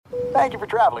Thank you for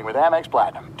traveling with Amex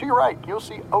Platinum. To your right, you'll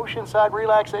see oceanside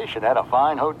relaxation at a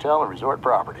fine hotel and resort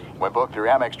property. When booked through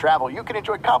Amex Travel, you can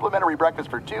enjoy complimentary breakfast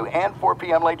for 2 and 4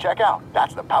 p.m. late checkout.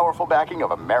 That's the powerful backing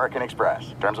of American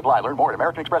Express. Terms apply. Learn more at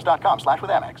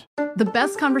americanexpress.com/withAmex. The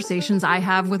best conversations I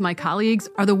have with my colleagues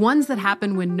are the ones that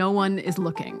happen when no one is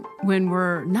looking, when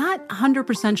we're not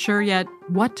 100% sure yet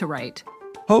what to write.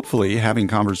 Hopefully, having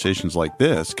conversations like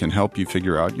this can help you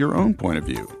figure out your own point of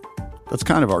view. That's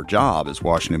kind of our job as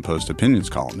Washington Post opinions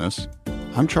columnists.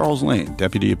 I'm Charles Lane,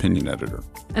 Deputy Opinion Editor.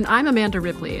 And I'm Amanda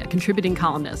Ripley, a contributing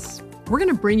columnist. We're going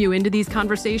to bring you into these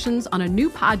conversations on a new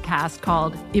podcast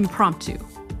called Impromptu.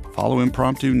 Follow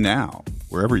Impromptu now,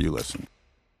 wherever you listen.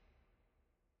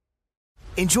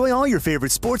 Enjoy all your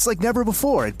favorite sports like never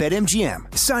before at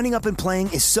BetMGM. Signing up and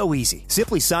playing is so easy.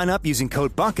 Simply sign up using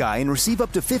code Buckeye and receive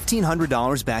up to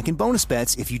 $1,500 back in bonus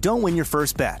bets if you don't win your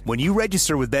first bet. When you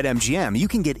register with BetMGM, you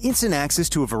can get instant access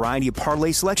to a variety of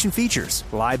parlay selection features,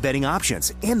 live betting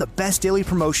options, and the best daily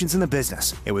promotions in the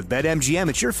business. And with BetMGM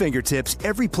at your fingertips,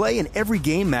 every play and every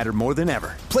game matter more than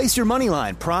ever. Place your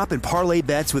moneyline, prop, and parlay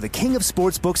bets with the king of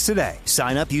sportsbooks today.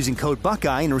 Sign up using code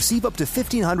Buckeye and receive up to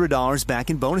 $1,500 back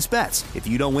in bonus bets if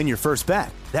you don't win your first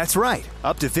bet. That's right,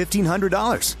 up to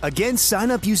 $1,500. Again, sign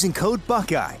up using code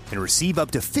Buckeye and receive up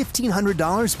to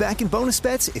 $1,500 back in bonus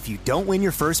bets if you don't win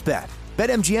your first bet.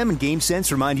 BetMGM and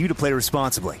GameSense remind you to play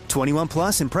responsibly. 21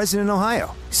 plus and present in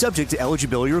Ohio. Subject to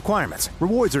eligibility requirements.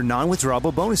 Rewards are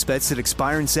non-withdrawable bonus bets that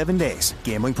expire in 7 days.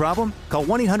 Gambling problem? Call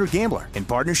 1-800-GAMBLER in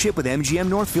partnership with MGM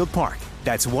Northfield Park.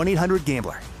 That's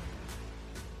 1-800-GAMBLER.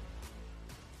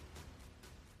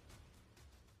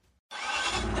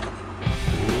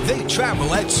 They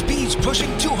travel at speeds pushing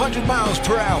 200 miles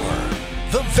per hour.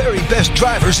 The very best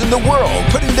drivers in the world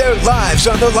putting their lives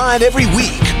on the line every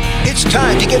week. It's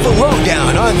time to get the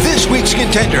lowdown on this week's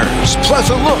contenders, plus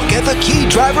a look at the key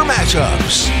driver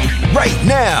matchups. Right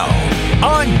now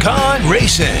on Gone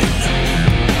Racing.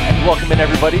 And welcome in,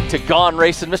 everybody, to Gone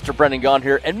Racing. Mr. Brendan Gaughan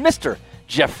here and Mr.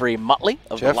 Jeffrey Motley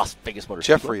of the Las Vegas Motor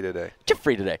Speedway.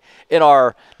 Jeffrey today. In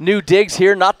our new digs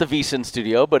here, not the VSiN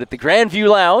studio, but at the Grandview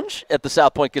Lounge at the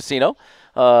South Point Casino.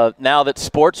 Now that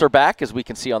sports are back, as we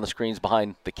can see on the screens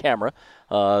behind the camera,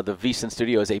 the VSiN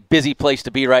studio is a busy place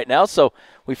to be right now. So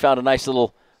we found a nice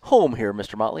little home here,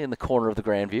 Mr. Motley, in the corner of the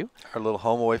Grandview. Our little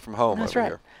home away from home. That's over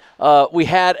right. Here. We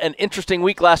had an interesting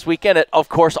week last weekend at, of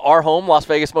course, our home, Las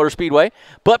Vegas Motor Speedway.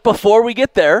 But before we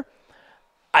get there,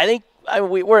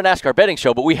 we're a NASCAR betting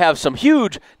show, but we have some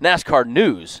huge NASCAR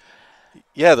news.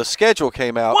 Yeah, the schedule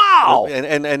came out. Wow! And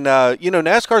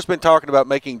NASCAR's been talking about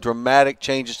making dramatic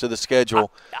changes to the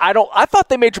schedule. I thought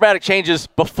they made dramatic changes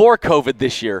before COVID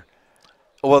this year.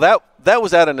 Well, that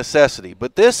was out of necessity,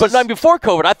 but before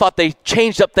COVID, I thought they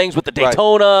changed up things with the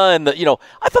Daytona and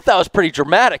I thought that was pretty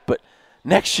dramatic. But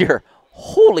next year,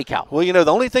 holy cow! Well,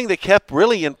 the only thing that kept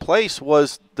really in place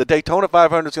was the Daytona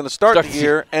 500 is going to start the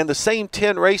year, and the same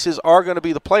 10 races are going to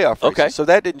be the playoff races. Okay. So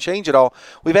that didn't change at all.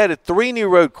 We've added 3 new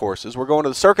road courses. We're going to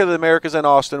the Circuit of the Americas in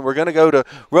Austin. We're going to go to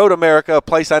Road America, a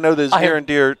place I know that is near and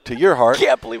dear to your heart. I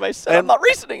can't believe I said I'm not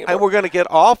racing anymore. And we're going to get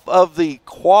off of the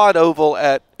quad oval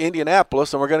at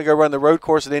Indianapolis, and we're going to go run the road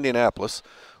course at Indianapolis.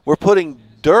 We're putting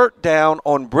dirt down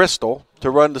on Bristol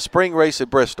to run the spring race at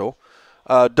Bristol.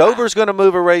 Dover's going to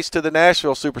move a race to the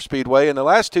Nashville Superspeedway. And the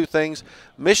last 2 things,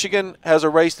 Michigan has a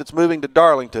race that's moving to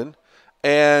Darlington,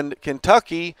 and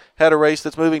Kentucky had a race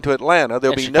that's moving to Atlanta.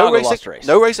 There'll be no race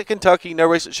at Kentucky, no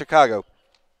race at Chicago.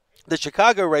 The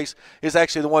Chicago race is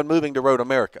actually the one moving to Road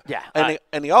America. Yeah.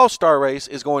 And the All-Star race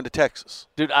is going to Texas.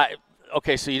 Dude,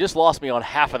 okay, so you just lost me on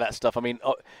half of that stuff. I mean,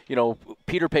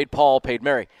 Peter paid Paul, paid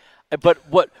Mary. But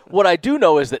what I do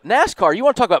know is that NASCAR, you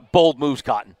want to talk about bold moves,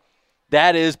 Cotton.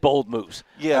 That is bold moves.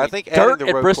 Yeah, I think adding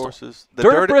the road courses.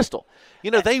 Dirt at Bristol.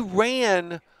 They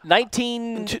ran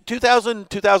 2000,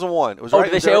 2001. It was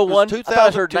did they say 01?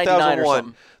 2000,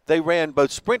 2001. They ran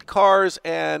both sprint cars,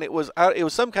 and it was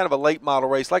some kind of a late model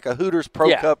race, like a Hooters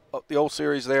Pro Cup, the old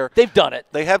series there. They've done it.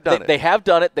 They have done it. They have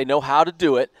done it. They know how to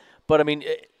do it. But, I mean,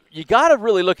 you got to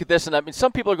really look at this. And, I mean,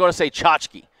 some people are going to say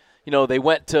tchotchke.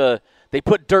 They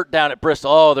put dirt down at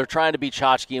Bristol. Oh, they're trying to be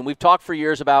tchotchke. And we've talked for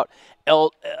years about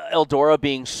Eldora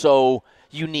being so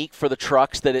unique for the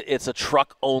trucks that it's a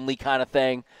truck-only kind of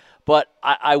thing. But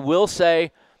I will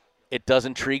say it does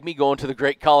intrigue me going to the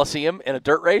Great Coliseum in a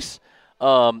dirt race.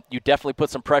 You definitely put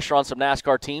some pressure on some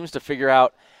NASCAR teams to figure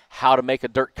out how to make a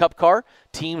dirt cup car.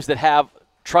 Teams that have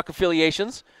truck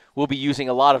affiliations will be using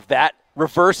a lot of that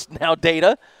reverse now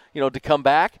data, to come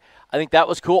back. I think that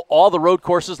was cool. All the road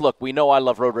courses, look, we know I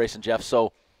love road racing, Jeff,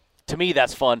 so to me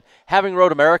that's fun. Having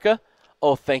Road America,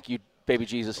 oh, thank you, baby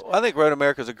Jesus. Well, I think Road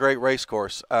America is a great race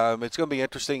course. It's going to be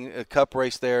interesting, a cup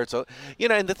race there. So,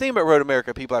 and the thing about Road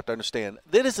America, people have to understand,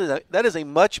 that is a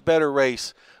much better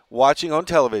race watching on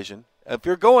television. If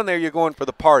you're going there, you're going for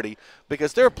the party,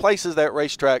 because there are places that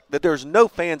racetrack that there's no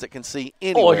fans that can see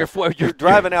anywhere. You're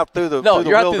driving out through the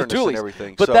wilderness and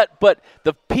everything. But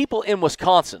the people in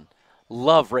Wisconsin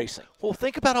love racing. Well,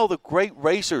 think about all the great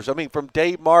racers. I mean, from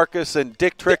Dave Marcus and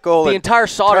Dick Trickle, the entire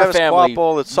Sauter Travis family,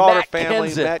 Kvapil, the Sauter Matt family,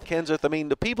 Kenseth. Matt Kenseth. I mean,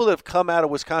 the people that have come out of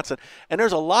Wisconsin, and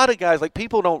there's a lot of guys. Like,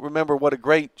 people don't remember what a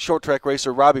great short track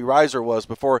racer Robbie Reiser was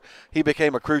before he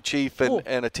became a crew chief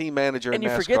and a team manager in NASCAR.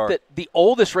 And you forget that the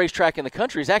oldest racetrack in the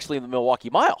country is actually the Milwaukee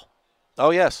Mile. Oh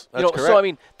yes, that's correct. So I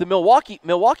mean, the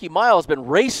Milwaukee Mile has been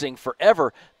racing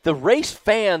forever. The race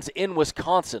fans in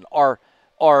Wisconsin are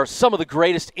some of the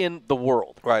greatest in the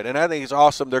world. Right, and I think it's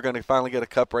awesome they're going to finally get a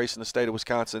cup race in the state of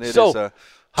Wisconsin. To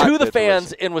the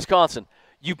fans in Wisconsin,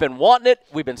 you've been wanting it.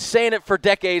 We've been saying it for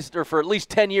decades, or for at least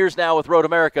 10 years now with Road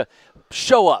America.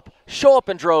 Show up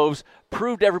in droves.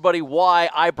 Prove to everybody why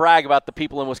I brag about the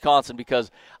people in Wisconsin,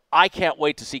 because I can't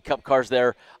wait to see cup cars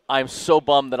there. I'm so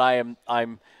bummed that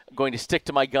I'm going to stick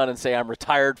to my gun and say I'm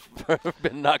retired for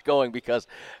not going, because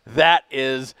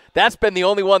that's been the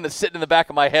only one that's sitting in the back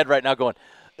of my head right now going,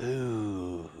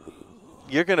 ooh.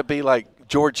 You're going to be like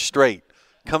George Strait,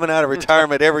 coming out of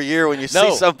retirement every year when you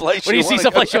see someplace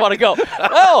you want to go.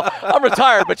 Well, I'm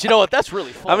retired, but you know what? That's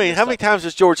really fun. I mean, how many times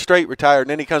has George Strait retired, and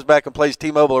then he comes back and plays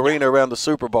T-Mobile Arena around the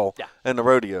Super Bowl and the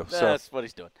rodeo? That's what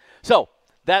he's doing. So,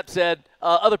 that said,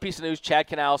 other piece of news, Chad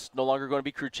Knaus no longer going to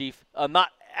be crew chief.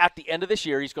 Not at the end of this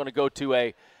year. Going to go to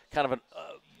a kind of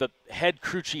the head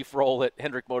crew chief role at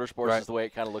Hendrick Motorsports is the way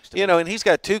it kind of looks to me. And he's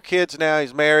got 2 kids now.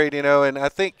 He's married, and I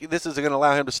think this is going to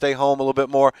allow him to stay home a little bit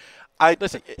more.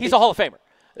 Listen, he's a Hall of Famer.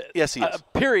 Yes, he is.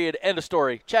 Period. End of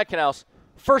story. Chad Knaus,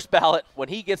 first ballot. When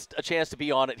he gets a chance to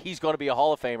be on it, he's going to be a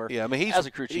Hall of Famer. Yeah, I mean, as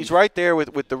a crew chief. He's right there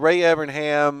with the Ray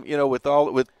Evernham. With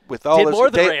all Did this.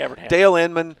 More than Ray Evernham. Dale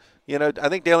Inman. I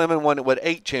think Dale Inman won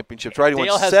 8 championships, right? He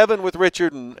won 7 with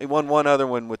Richard, and he won one other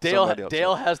one with somebody else.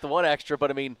 Dale has the one extra,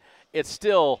 but I mean, it's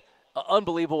still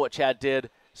unbelievable what Chad did.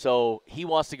 So he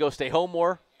wants to go stay home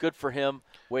more. Good for him.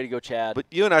 Way to go, Chad. But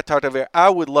you and I talked about it. I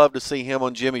would love to see him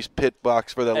on Jimmy's pit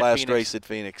box for the last Phoenix. race at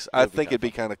Phoenix. I think it'd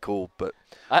be kind of cool, but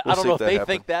I don't know if they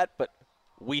think that, but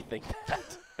we think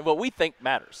that. And what we think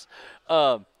matters.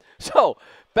 So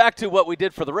back to what we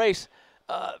did for the race.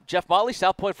 Jeff Motley,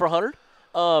 South Point for 100.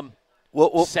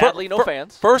 Well, sadly, no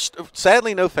fans.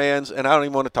 Sadly, no fans, and I don't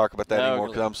even want to talk about that anymore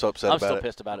because I'm so upset about it. I'm still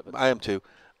pissed about it. But. I am too.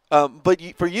 But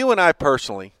for you and I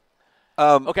personally,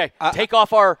 okay, take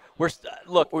off our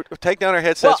take down our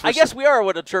headsets. Well, I guess we are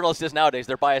what a journalist is nowadays.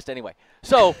 They're biased anyway.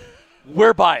 So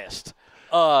we're biased.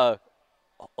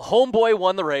 Homeboy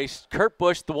won the race. Kurt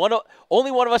Busch,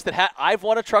 only one of us that I've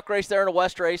won a truck race there and a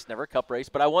West race, never a cup race,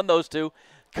 but I won those 2.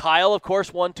 Kyle, of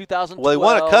course, won 2012. Well, he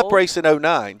won a cup race in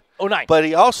 09. 09. But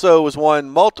he also has won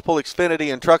multiple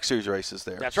Xfinity and Truck Series races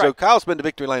there. That's right. So Kyle's been to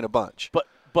Victory Lane a bunch.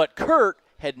 But Kurt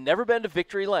had never been to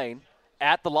Victory Lane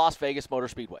at the Las Vegas Motor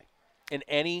Speedway in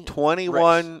any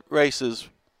 21 races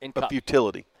of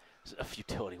futility. A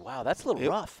futility. Wow, that's a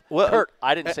little rough. Well, Kurt,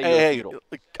 I didn't say you were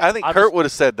futile. I think Kurt would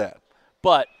have said that.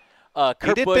 But Kurt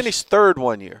he did Busch, finish 3rd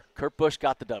one year. Kurt Busch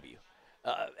got the W.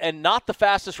 And not the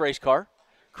fastest race car.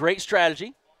 Great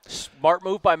strategy. Smart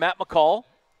move by Matt McCall.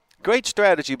 Great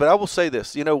strategy, but I will say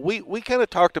this. We kind of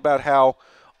talked about how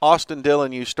Austin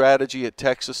Dillon used strategy at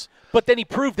Texas. But then he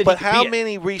proved that But how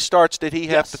many restarts did he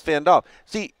have to fend off?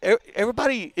 See,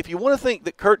 everybody, if you want to think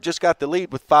that Kurt just got the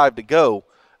lead with 5 to go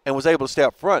and was able to stay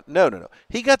up front, no.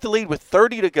 He got the lead with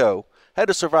 30 to go, had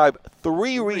to survive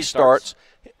 3 restarts.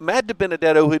 Matt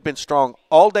DiBenedetto, who had been strong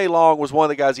all day long, was one of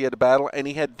the guys he had to battle, and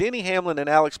he had Denny Hamlin and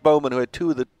Alex Bowman, who had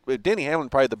 2 of the – Denny Hamlin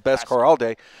probably the best car all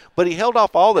day, but he held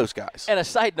off all those guys. And a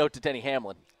side note to Denny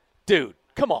Hamlin. Dude,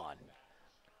 come on.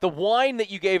 The whine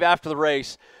that you gave after the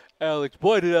race, Alex,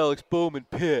 why did Alex Bowman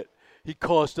pit? He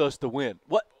cost us the win.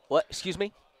 What? Excuse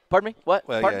me? Pardon me? What?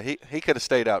 Well, Pardon? yeah, he could have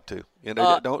stayed out too.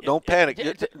 Don't panic.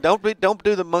 Don't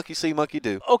do the monkey see, monkey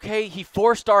do. Okay, he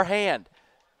forced our hand.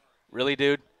 Really,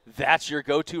 dude? That's your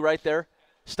go-to right there?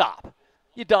 Stop.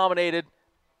 You dominated.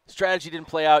 Strategy didn't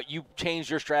play out. You changed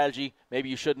your strategy. Maybe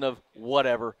you shouldn't have.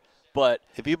 Whatever. But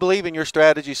if you believe in your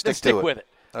strategy, stick with it.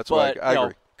 That's why I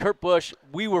agree. Kurt Busch,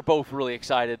 we were both really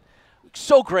excited.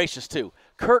 So gracious, too.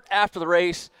 Kurt, after the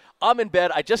race, I'm in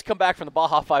bed. I just come back from the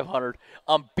Baja 500.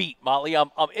 I'm beat, Motley.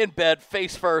 I'm in bed,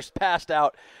 face first, passed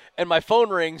out, and my phone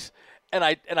rings, and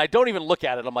I don't even look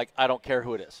at it. I'm like, I don't care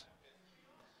who it is.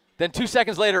 Then 2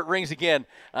 seconds later, it rings again,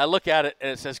 and I look at it, and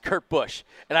it says Kurt Busch.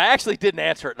 And I actually didn't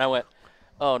answer it, and I went,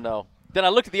 oh, no. Then I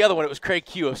looked at the other one. It was Craig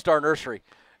Q of Star Nursery.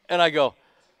 And I go,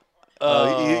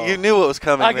 you knew what was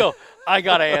coming. I go, I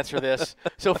got to answer this.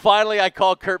 So finally I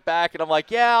called Kurt back, and I'm like,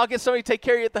 yeah, I'll get somebody to take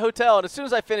care of you at the hotel. And as soon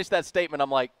as I finished that statement,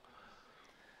 I'm like,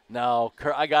 no,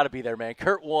 Kurt, I got to be there, man.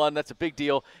 Kurt won. That's a big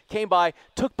deal. Came by,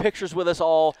 took pictures with us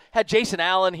all, had Jason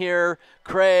Allen here,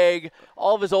 Craig,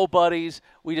 all of his old buddies.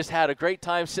 We just had a great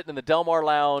time sitting in the Del Mar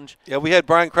Lounge. Yeah, we had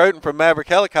Brian Croton from Maverick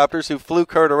Helicopters who flew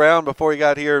Kurt around before he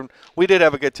got here, and we did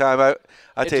have a good time.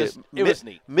 I tell you, it was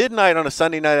neat. Midnight on a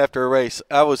Sunday night after a race,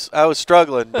 I was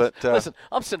struggling, but listen,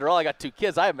 I'm Cinderella. I got 2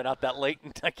 kids. I haven't been out that late,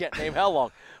 and I can't name how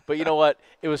long. But you know what?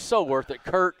 It was so worth it.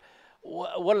 Kurt,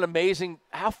 what an amazing –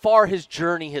 how far his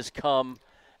journey has come,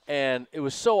 and it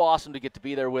was so awesome to get to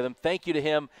be there with him. Thank you to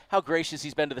him, how gracious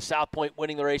he's been to the South Point,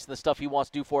 winning the race and the stuff he wants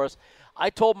to do for us.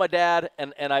 I told my dad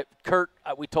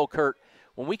we told Kurt,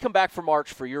 when we come back for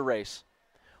March for your race,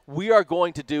 we are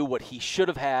going to do what he should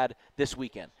have had this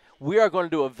weekend. We are going to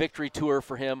do a victory tour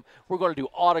for him. We're going to do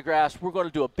autographs. We're going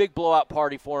to do a big blowout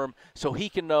party for him so he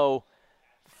can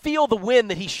feel the win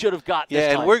that he should have got this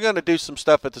time. Yeah, and we're going to do some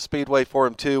stuff at the Speedway for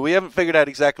him, too. We haven't figured out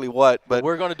exactly what, but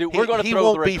we're going to throw the red carpet. He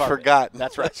won't be forgotten.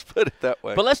 That's right. Let's put it that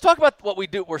way. But let's talk about what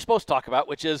we're supposed to talk about,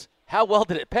 which is how well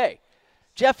did it pay?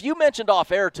 Jeff, you mentioned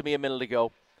off air to me a minute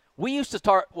ago, we used to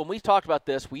start, when we talked about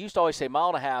this, we used to always say 1.5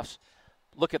 miles,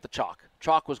 look at the chalk.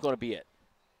 Chalk was going to be it.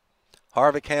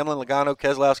 Harvick, Hamlin, Logano,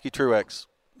 Keselowski, Truex.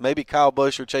 Maybe Kyle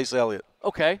Busch or Chase Elliott.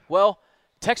 Okay, well,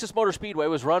 Texas Motor Speedway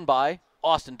was run by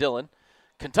Austin Dillon.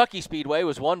 Kentucky Speedway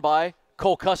was won by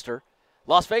Cole Custer.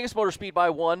 Las Vegas Motor Speedway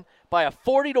won by a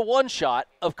 40-1 shot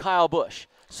of Kyle Busch.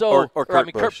 Kurt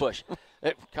Busch.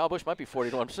 Kyle Busch might be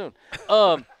 40-1 soon.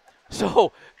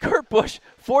 So Kurt Busch,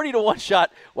 40-1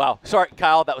 shot. Wow, sorry,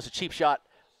 Kyle, that was a cheap shot.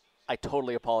 I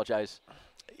totally apologize.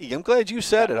 I'm glad you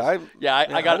said it. I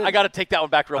got to take that one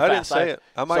back real fast. I didn't say it.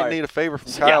 I might need a favor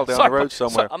from Kyle down the road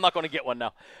somewhere. I'm not going to get one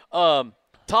now.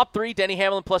 Top 3, Denny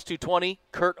Hamlin plus 220.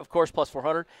 Kurt, of course, plus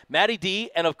 400. Matty D,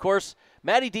 and, of course,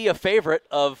 Matty D, a favorite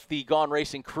of the Gone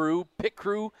Racing crew, pit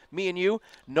crew, me and you.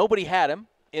 Nobody had him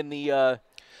in the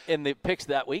picks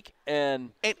that week.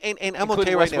 And I'm going to tell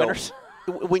you right now,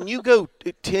 when you go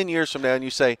 10 years from now and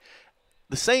you say,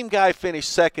 the same guy finished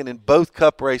second in both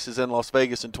Cup races in Las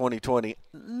Vegas in 2020.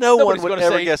 Nobody's one would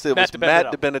ever guess it was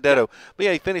Matt DiBenedetto. Yeah. But,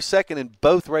 yeah, he finished second in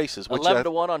both races.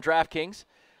 11-1 on DraftKings.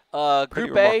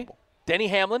 Group remarkable. A, Denny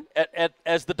Hamlin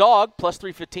as the dog, plus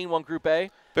 315, won Group A.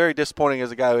 Very disappointing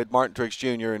as a guy who had Martin Truex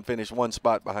Jr. and finished one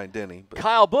spot behind Denny. But.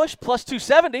 Kyle Busch, plus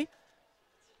 270,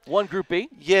 won Group B.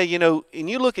 Yeah, and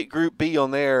you look at Group B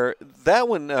on there, that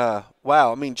one,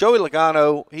 wow. I mean, Joey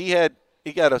Logano,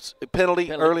 he got a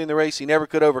penalty early in the race. He never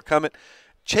could overcome it.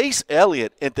 Chase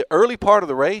Elliott at the early part of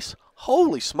the race,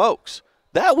 holy smokes.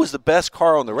 That was the best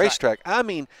car on the racetrack. I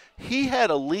mean, he had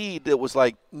a lead that was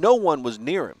like no one was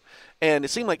near him. And it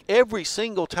seemed like every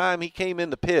single time he came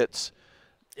in the pits,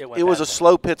 it was a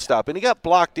slow pit stop. And he got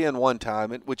blocked in one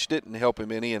time, which didn't help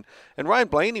him any. And Ryan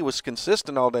Blaney was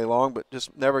consistent all day long, but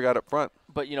just never got up front.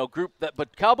 But,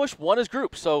 but Kyle Busch won his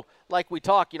group. So, like we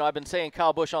talk, I've been saying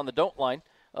Kyle Busch on the don't line.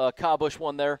 Kyle Busch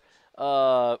won there.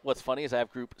 What's funny is I have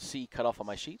Group C cut off on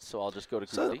my sheet, so I'll just go to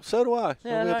Group D. So do I.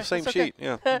 Yeah, we have the same sheet.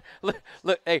 Yeah.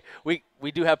 look, hey,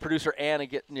 we do have producer Ann.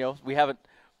 We haven't.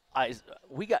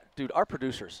 Our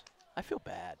producers. I feel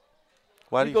bad.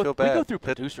 Why do you feel bad? We go through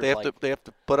producers. They have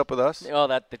to put up with us? Oh,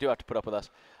 they do have to put up with us.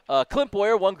 Clint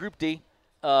Boyer won Group D.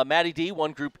 Matty D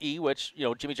won Group E, which,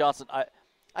 Jimmy Johnson,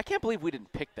 I can't believe we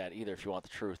didn't pick that either, if you want the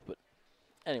truth. But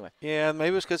anyway. Yeah, maybe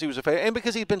it was because he was a favorite and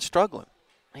because he'd been struggling.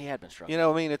 He had been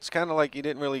struggling. It's kind of like you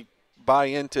didn't really buy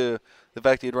into the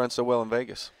fact that he'd run so well in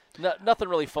Vegas. Nothing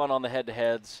really fun on the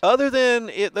head-to-heads. Other than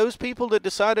those people that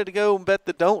decided to go and bet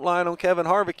the don't line on Kevin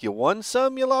Harvick, you won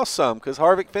some, you lost some, because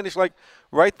Harvick finished like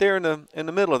right there in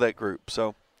the middle of that group.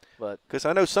 So, because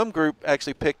I know some group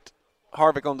actually picked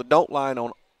Harvick on the don't line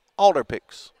on all their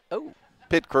picks. Oh,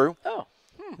 pit crew. Oh,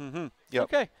 Yep.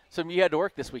 Okay, so you had to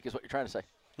work this week, is what you're trying to say.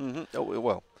 Oh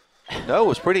well. No, it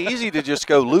was pretty easy to just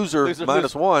go loser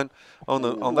minus one on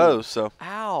those. So.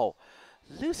 Ow.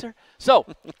 Loser. So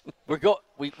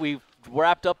we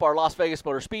wrapped up our Las Vegas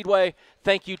Motor Speedway.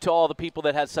 Thank you to all the people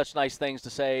that had such nice things to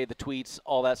say, the tweets,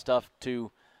 all that stuff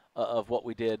of what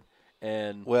we did.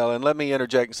 And let me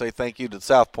interject and say thank you to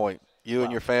South Point,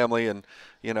 and your family. And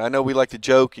I know we like to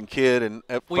joke and kid and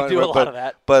we do a lot of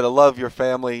that. But I love your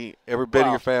family, every bit of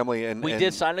your family. And we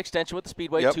did sign an extension with the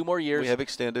Speedway, 2 more years. We have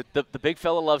extended. The big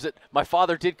fella loves it. My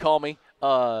father did call me.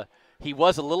 He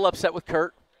was a little upset with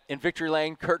Kurt in Victory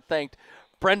Lane. Kurt thanked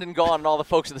Brendan Gaughan and all the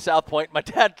folks at the South Point. My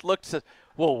dad looked and said,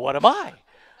 well, what am I?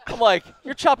 I'm like,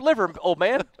 you're chopped liver, old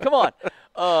man. Come on.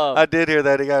 I did hear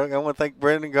that. I want to thank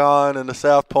Brendan Gaughan and the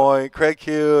South Point, Craig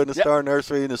Hugh and the Star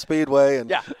Nursery and the Speedway. And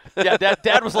yeah.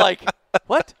 Dad was like,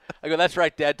 what? I go, that's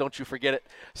right, Dad. Don't you forget it.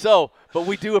 So, but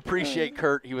we do appreciate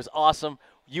Kurt. He was awesome.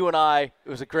 You and I, it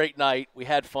was a great night. We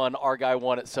had fun. Our guy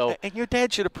won it. So, and your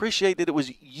dad should appreciate that it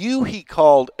was you he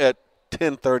called at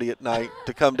 10:30 at night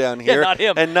to come down here, not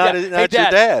him, and not hey, your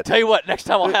dad. Tell you what, next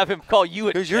time I'll have him call you.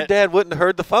 Because your dad wouldn't have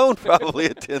heard the phone probably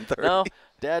at 10:30. No,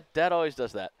 Dad always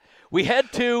does that. We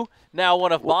head to now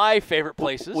one of my favorite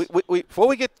places. Before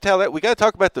we get to tell that, we got to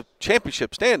talk about the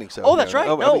championship standings. Oh, that's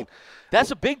right.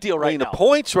 That's a big deal right now. The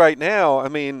points right now. I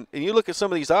mean, and you look at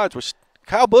some of these odds. Where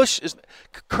Kyle Busch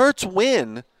Kurt's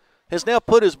win has now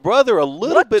put his brother a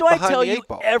little bit behind the 8 ball. What do I tell you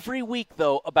every week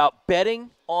though about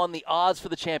betting on the odds for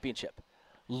the championship?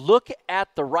 Look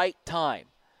at the right time.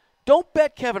 Don't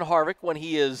bet Kevin Harvick when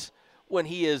he is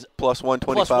plus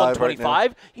 125. Plus 125. Right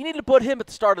now. You need to put him at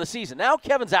the start of the season. Now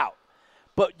Kevin's out.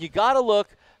 But you got to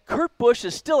look. Kurt Busch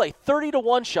is still a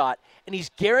 30-1 shot, and he's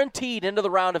guaranteed into the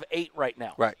round of 8 right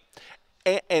now. Right.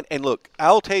 And look,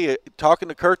 I'll tell you, talking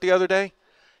to Kurt the other day,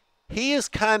 he is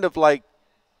kind of like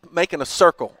making a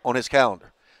circle on his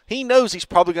calendar. He knows he's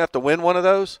probably going to have to win one of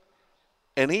those,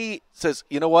 and he says,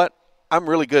 you know what? I'm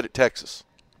really good at Texas.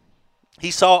 He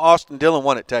saw Austin Dillon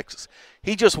won at Texas.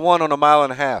 He just won on a mile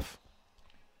and a half.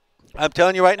 I'm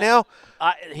telling you right now,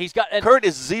 Kurt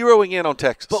is zeroing in on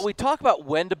Texas. But we talk about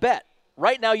when to bet.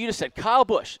 Right now, you just said Kyle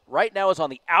Busch right now is on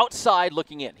the outside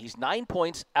looking in. He's 9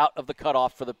 points out of the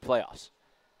cutoff for the playoffs.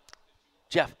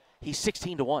 Jeff, he's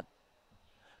 16-1.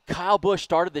 Kyle Busch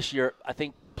started this year, I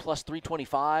think, plus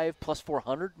 325, plus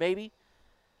 400 maybe.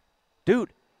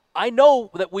 Dude, I know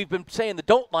that we've been saying the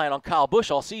don't line on Kyle Busch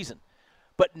all season.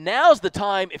 But now's the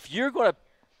time if you're going to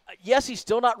 – yes, he's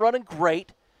still not running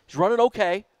great. He's running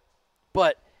okay.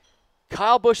 But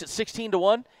Kyle Busch at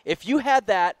 16-1, if you had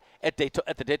that at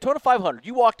the Daytona 500,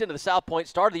 you walked into the South Point,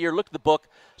 started the year, looked at the book,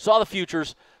 saw the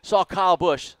futures, saw Kyle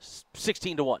Busch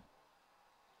 16-1.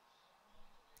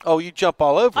 Oh, you jump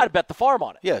all over. I'd bet the farm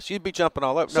on it. Yes, you'd be jumping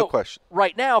all over, so no question.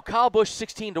 Right now, Kyle Busch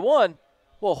 16-1.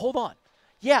 Well, hold on.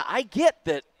 Yeah, I get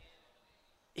that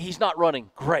he's not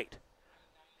running great,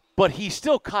 but he's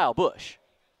still Kyle Busch.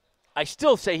 I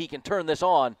still say he can turn this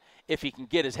on if he can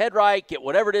get his head right, get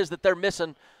whatever it is that they're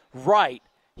missing right.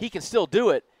 He can still do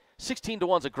it.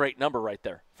 16-1's a great number right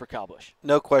there for Kyle Busch.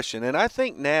 No question. And I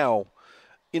think now,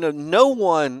 no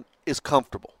one is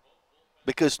comfortable.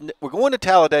 Because we're going to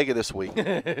Talladega this week.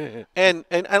 and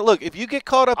look, if you get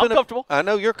caught up I'm comfortable. I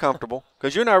know you're comfortable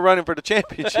because you're not running for the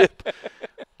championship.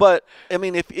 But, I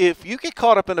mean, if you get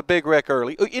caught up in a big wreck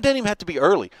early, it doesn't even have to be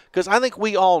early because I think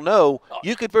we all know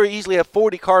you could very easily have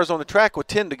 40 cars on the track with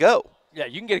 10 to go. Yeah,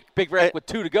 you can get a big wreck with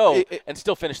 2 to go and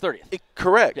still finish 30th.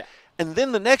 Correct. Yeah. And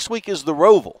then the next week is the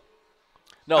Roval.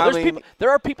 No, there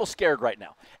are people scared right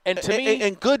now. And to me –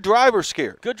 And good drivers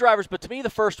scared. Good drivers, but to me the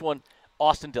first one,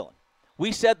 Austin Dillon.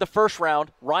 We said the first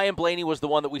round, Ryan Blaney was the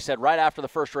one that we said right after the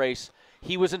first race.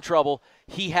 He was in trouble.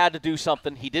 He had to do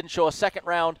something. He didn't show a second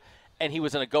round, and he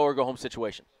was in a go-or-go-home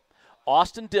situation.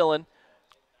 Austin Dillon,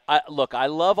 I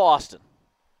love Austin,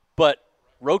 but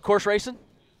road course racing,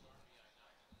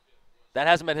 that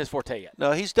hasn't been his forte yet.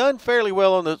 No, he's done fairly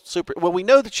well on the super. Well, we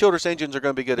know the Childress engines are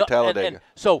going to be good at Talladega. And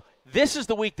so this is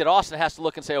the week that Austin has to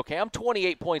look and say, okay, I'm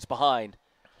 28 points behind.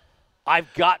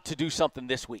 I've got to do something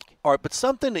this week. All right, but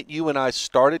something that you and I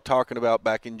started talking about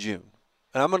back in June,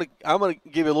 and I'm gonna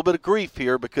give you a little bit of grief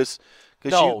here because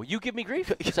you give me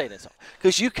grief. Say this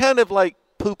because you kind of like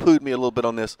poo-pooed me a little bit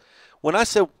on this when I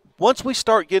said once we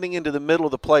start getting into the middle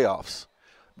of the playoffs,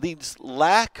 these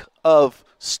lack of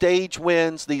stage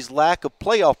wins, these lack of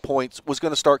playoff points was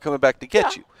going to start coming back to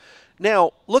get you.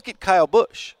 Now look at Kyle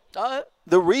Busch.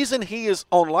 The reason he is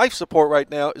on life support right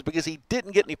now is because he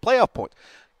didn't get any playoff points.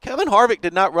 Kevin Harvick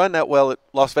did not run that well at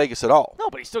Las Vegas at all.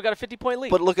 No, but he still got a 50-point lead.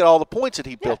 But look at all the points that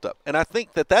he built up. And I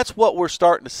think that that's what we're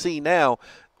starting to see now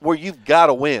where you've got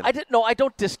to win. I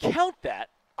don't discount that.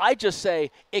 I just say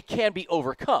it can be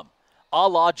overcome. A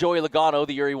la Joey Logano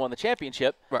the year he won the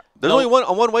championship. Right. There's only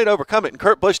one way to overcome it, and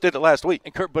Kurt Busch did it last week.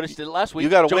 You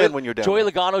got to win when you're down. Joey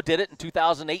Logano did it in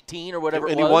 2018 or whatever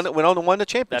and it was. And he went on to win the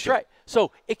championship. That's right.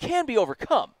 So it can be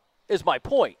overcome is my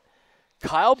point.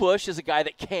 Kyle Busch is a guy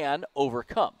that can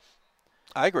overcome.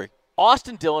 I agree.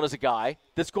 Austin Dillon is a guy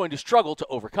that's going to struggle to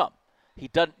overcome. He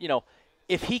doesn't,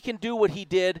 if he can do what he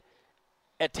did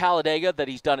at Talladega that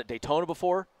he's done at Daytona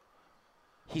before,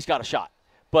 he's got a shot.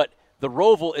 But the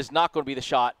Roval is not going to be the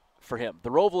shot for him.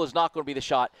 The Roval is not going to be the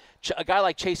shot. A guy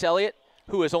like Chase Elliott,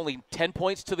 who is only 10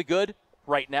 points to the good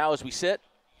right now as we sit,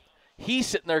 he's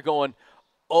sitting there going,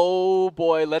 oh,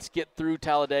 boy, let's get through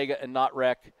Talladega and not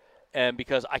wreck and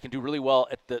because I can do really well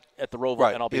at the Roval,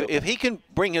 Right. and I'll be If he can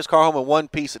bring his car home in one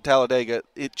piece at Talladega,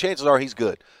 chances are he's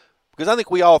good. Because I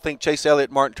think we all think Chase Elliott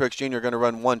and Martin Truex Jr. are going to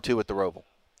run 1-2 at the Roval.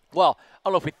 Well, I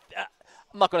don't know if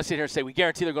I'm not going to sit here and say we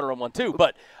guarantee they're going to run 1-2,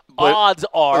 but odds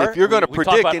are. If you're going to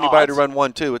predict anybody to run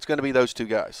 1-2, it's going to be those two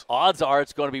guys. Odds are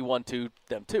it's going to be 1-2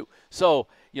 them too. So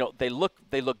they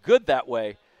look good that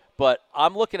way. But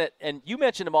I'm looking at, and you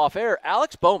mentioned him off air,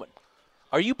 Alex Bowman.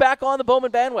 Are you back on the Bowman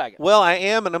bandwagon? Well, I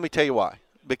am, and let me tell you why.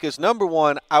 Because number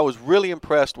one, I was really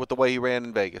impressed with the way he ran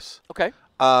in Vegas. Okay.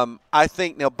 I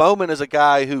think now Bowman is a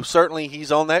guy who certainly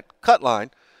he's on that cut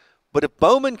line, but if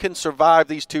Bowman can survive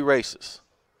these two races.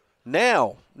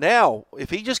 Now,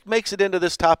 if he just makes it into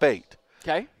this top 8,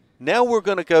 okay. Now we're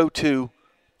going to go to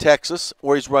Texas,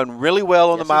 where he's run really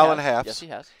well on the mile and a half. Yes, he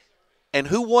has. And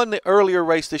who won the earlier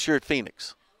race this year at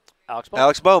Phoenix?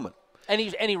 Alex Bowman. And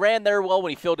he ran there well when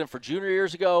he filled in for Junior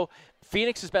years ago.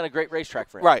 Phoenix has been a great racetrack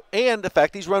for him. Right, and the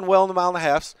fact he's run well in the mile and a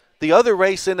half. The other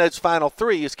race in its final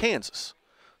 3 is Kansas.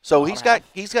 So he's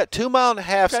got 2 mile and a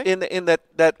halves in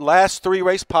that last 3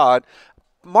 race pod.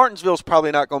 Martinsville's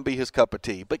probably not going to be his cup of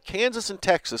tea. But Kansas and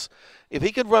Texas, if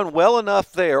he could run well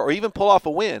enough there or even pull off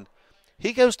a win,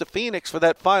 he goes to Phoenix for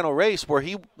that final race where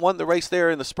he won the race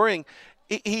there in the spring.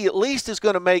 He at least is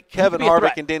going to make Kevin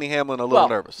Harvick and Denny Hamlin a little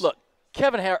nervous. Look,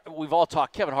 we've all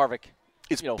talked. Kevin Harvick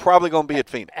is probably going to be at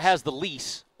Phoenix. Has the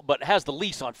lease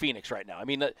on Phoenix right now. I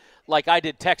mean, like I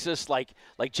did Texas, like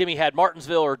Jimmy had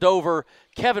Martinsville or Dover.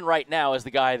 Kevin right now is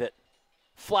the guy that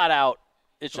flat out.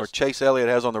 It's just, or Chase Elliott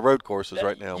has on the road courses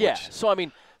right now. Yeah, so I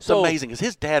mean, it's amazing because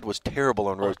his dad was terrible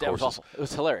on road courses. It was awful. It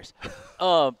was hilarious.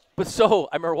 But I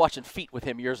remember watching feet with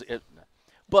him years.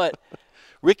 But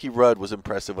Ricky Rudd was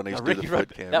impressive when he was doing the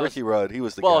foot cam. Ricky Rudd, he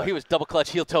was the guy. Well, he was double clutch,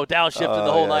 heel toe, downshifted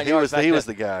the whole 9 yards. He was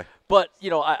the guy. But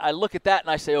I look at that and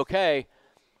I say, okay,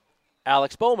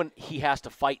 Alex Bowman, he has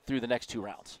to fight through the next 2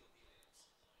 rounds.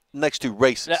 Next 2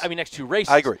 races. Next 2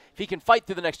 races. I agree. If he can fight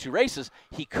through the next 2 races,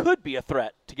 he could be a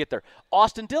threat to get there.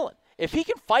 Austin Dillon, if he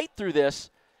can fight through this,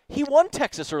 he won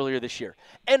Texas earlier this year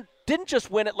and didn't just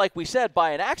win it, like we said,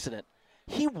 by an accident.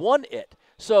 He won it.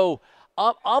 So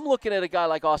I'm looking at a guy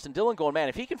like Austin Dillon going, man,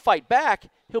 if he can fight back,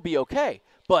 he'll be okay.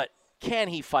 But can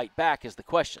he fight back is the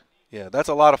question. Yeah, that's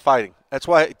a lot of fighting. That's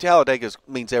why Talladega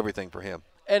means everything for him.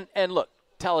 And look,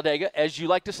 Talladega, as you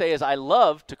like to say, is I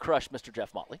love to crush Mr.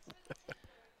 Jeff Motley.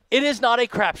 It is not a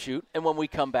crapshoot, and when we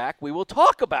come back, we will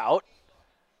talk about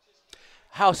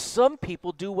how some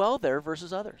people do well there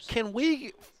versus others. Can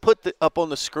we put up on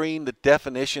the screen the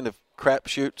definition of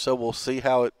crapshoot so we'll see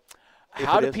how it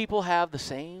How do people have the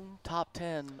same top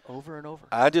 10 over and over?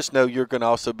 I just know you're going to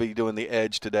also be doing the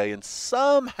edge today, and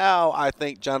somehow I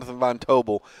think Jonathan Von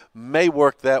Tobel may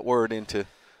work that word into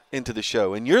the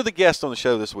show. And you're the guest on the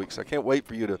show this week, so I can't wait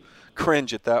for you to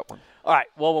cringe at that one. All right,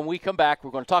 well, when we come back,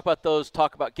 we're going to talk about those,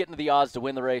 talk about getting to the odds to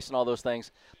win the race and all those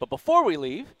things. But before we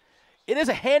leave, it is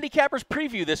a Handicapper's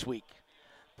Preview this week.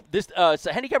 It's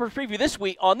a Handicapper's Preview this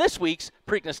week on this week's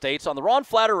Preakness States on the Ron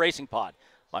Flatter Racing Pod.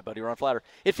 My buddy Ron Flatter.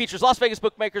 It features Las Vegas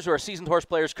bookmakers who are seasoned horse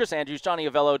players, Chris Andrews, Johnny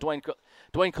Avello,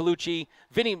 Dwayne Colucci,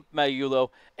 Vinny Maiulo,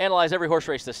 analyze every horse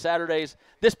race this Saturdays.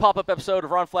 This pop-up episode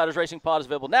of Ron Flatter's Racing Pod is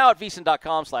available now at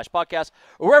vsin.com/podcast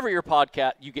or wherever you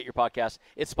get your podcast.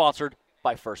 It's sponsored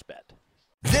by First Bet.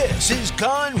 This is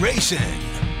Gone Racing,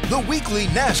 the weekly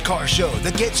NASCAR show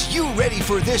that gets you ready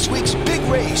for this week's big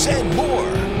race and more.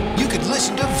 You can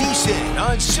listen to VSiN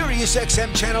on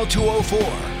SiriusXM Channel 204.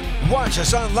 Watch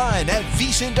us online at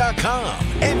vsin.com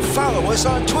and follow us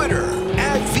on Twitter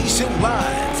at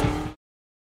vsinlive.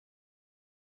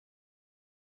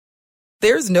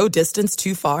 There's no distance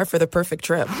too far for the perfect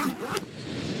trip.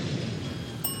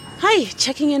 Hi,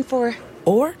 checking in for...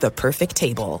 Or the perfect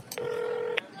table.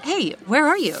 Hey, where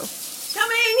are you?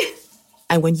 Coming!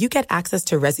 And when you get access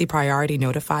to Resi Priority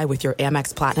Notify with your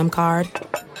Amex Platinum card...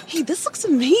 Hey, this looks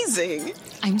amazing!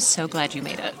 I'm so glad you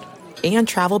made it. And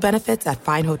travel benefits at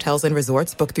fine hotels and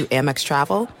resorts booked through Amex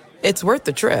Travel, it's worth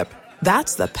the trip.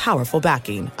 That's the powerful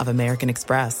backing of American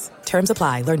Express. Terms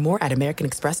apply. Learn more at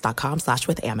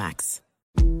americanexpress.com/withAmex.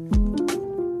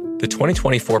 The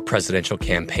 2024 presidential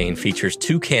campaign features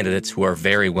two candidates who are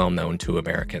very well known to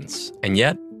Americans. And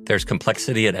yet, there's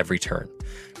complexity at every turn.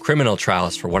 Criminal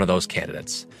trials for one of those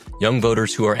candidates. Young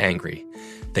voters who are angry.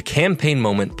 The Campaign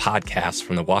Moment podcast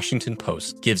from the Washington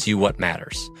Post gives you what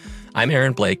matters. I'm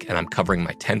Aaron Blake, and I'm covering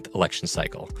my 10th election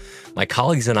cycle. My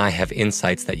colleagues and I have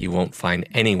insights that you won't find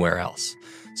anywhere else.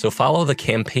 So follow the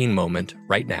Campaign Moment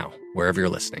right now, wherever you're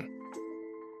listening.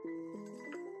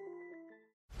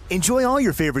 Enjoy all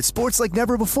your favorite sports like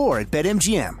never before at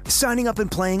BetMGM. Signing up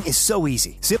and playing is so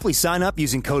easy. Simply sign up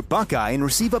using code Buckeye and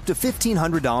receive up to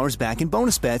 $1,500 back in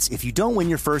bonus bets if you don't win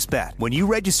your first bet. When you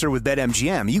register with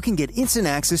BetMGM, you can get instant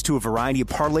access to a variety of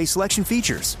parlay selection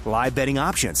features, live betting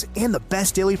options, and the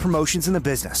best daily promotions in the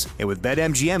business. And with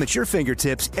BetMGM at your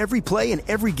fingertips, every play and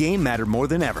every game matter more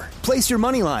than ever. Place your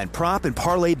moneyline, prop, and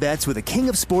parlay bets with the king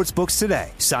of sportsbooks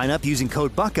today. Sign up using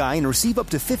code Buckeye and receive up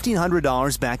to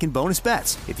 $1,500 back in bonus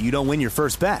bets if you don't win your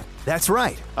first bet. That's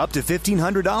right, up to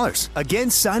 $1,500. Again,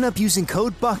 sign up using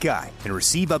code Buckeye and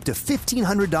receive up to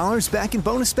 $1,500 back in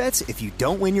bonus bets if you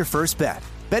don't win your first bet.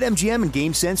 BetMGM and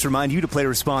GameSense remind you to play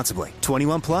responsibly.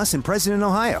 21 plus and present in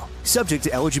Ohio. Subject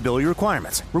to eligibility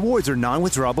requirements. Rewards are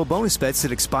non-withdrawable bonus bets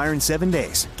that expire in 7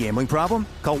 days. Gambling problem?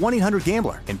 Call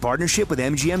 1-800-GAMBLER in partnership with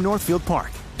MGM Northfield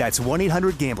Park. That's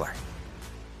 1-800-GAMBLER.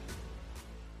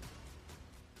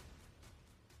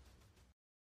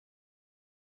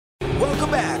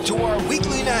 Welcome back to our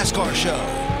weekly NASCAR show,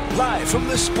 live from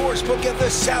the Sportsbook at the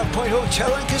South Point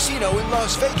Hotel and Casino in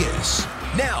Las Vegas.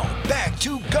 Now, back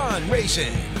to Gone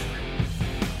Racing.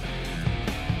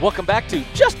 Welcome back to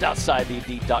just outside the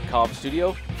Indeed.com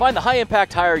studio. Find the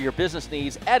high-impact hire your business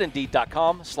needs at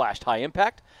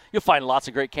Indeed.com/high-impact. You'll find lots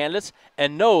of great candidates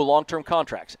and no long-term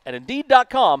contracts at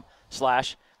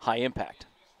Indeed.com/high-impact.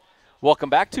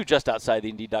 Welcome back to just outside the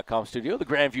Indeed.com studio, the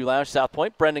Grandview Lounge, South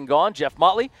Point. Brendan Gaughan, Jeff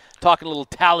Motley, talking a little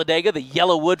Talladega, the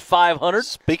Yellowwood 500.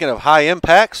 Speaking of high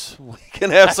impacts, we can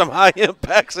have some high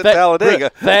impacts at Talladega.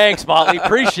 Thanks, Motley.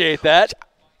 Appreciate that.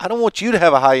 I don't want you to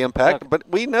have a high impact, but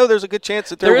we know there's a good chance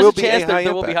that there will be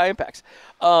high impacts.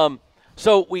 So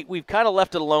we've kind of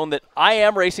left it alone that I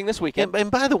am racing this weekend.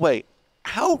 And by the way,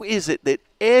 how is it that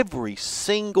every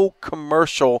single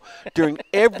commercial during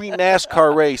every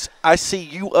NASCAR race, I see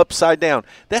you upside down?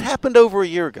 That happened over a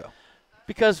year ago.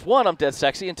 Because, one, I'm dead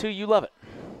sexy, and two, you love it.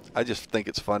 I just think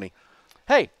it's funny.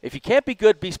 Hey, if you can't be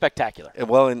good, be spectacular.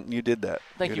 And you did that.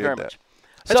 Thank you very much.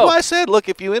 That's why I said, look,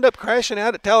 if you end up crashing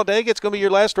out at Talladega, it's going to be your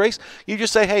last race. You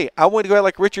just say, hey, I want to go out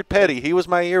like Richard Petty. He was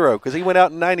my hero because he went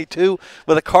out in 92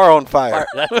 with a car on fire.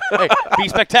 Hey, be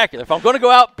spectacular. If I'm going to go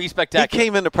out, be spectacular. He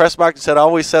came in the press box and said, I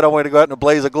always said I wanted to go out in a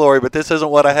blaze of glory, but this isn't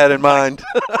what I had in mind.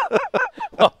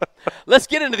 Well, let's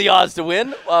get into the odds to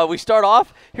win. We start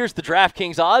off. Here's the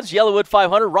DraftKings odds. Yellowwood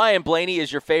 500, Ryan Blaney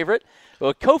is your favorite.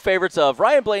 Co-favorites of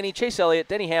Ryan Blaney, Chase Elliott,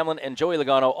 Denny Hamlin, and Joey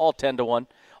Logano, all 10-1.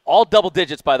 All double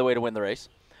digits, by the way, to win the race.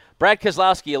 Brad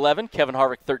Keselowski, 11. Kevin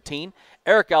Harvick, 13.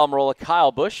 Eric Almirola,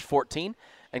 Kyle Busch, 14.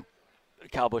 And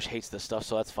Kyle Busch hates this stuff,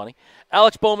 so that's funny.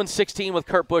 Alex Bowman, 16, with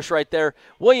Kurt Busch right there.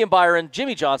 William Byron,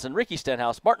 Jimmy Johnson, Ricky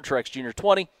Stenhouse, Martin Truex Jr.,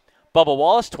 20. Bubba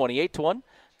Wallace, 28-1.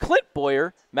 Clint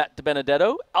Boyer, Matt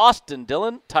DiBenedetto, Austin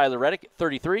Dillon, Tyler Reddick,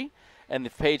 33. And the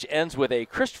page ends with a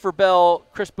Christopher Bell,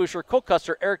 Chris Buescher, Cole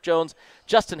Custer, Eric Jones,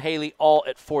 Justin Haley, all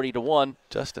at 40-1.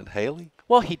 Justin Haley?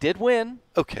 Well, he did win.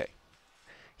 Okay.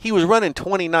 He was running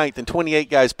 29th and 28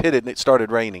 guys pitted, and it started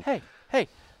raining. Hey,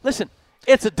 listen,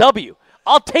 it's a W.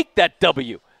 I'll take that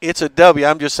W. It's a W.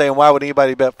 I'm just saying, why would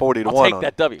anybody bet 40-1 on I'll take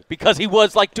that W because he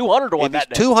was like 200-1 that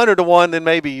day. If he's 200-1, then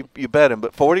maybe you bet him,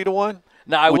 but 40-1?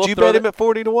 Now, would you bet him at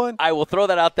 40-1? I will throw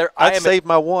that out there. I'd save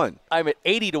my one. I'm at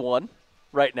 80-1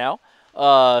 right now.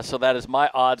 So that is my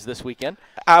odds this weekend.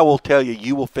 I will tell you,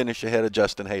 you will finish ahead of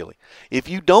Justin Haley. If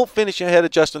you don't finish ahead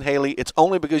of Justin Haley, it's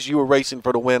only because you were racing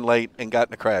for the win late and got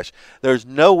in a crash. There's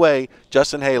no way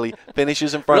Justin Haley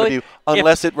finishes in front of you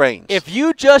unless it rains. If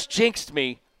you just jinxed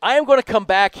me, I am going to come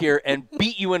back here and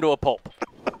beat you into a pulp.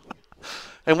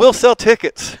 And we'll sell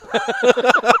tickets.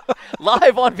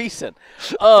 Live on VSiN.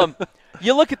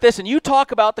 You look at this and you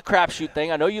talk about the crapshoot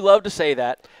thing. I know you love to say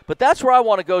that, but that's where I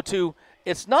want to go to.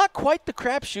 It's not quite the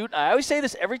crapshoot. I always say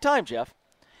this every time, Jeff.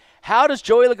 How does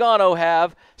Joey Logano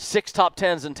have 6 top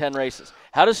 10s in 10 races?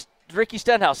 How does Ricky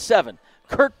Stenhouse, 7?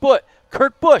 Kurt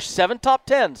Busch, 7 top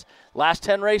 10s, last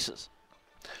 10 races.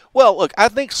 Well, look, I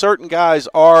think certain guys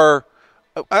are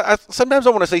sometimes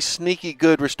I want to say sneaky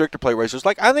good restrictor plate racers.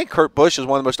 Like, I think Kurt Busch is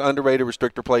one of the most underrated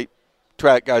restrictor plate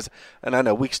track guys. And I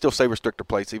know we still say restrictor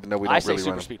plates even though we don't really run them. I say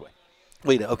super speedway.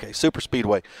 Okay, super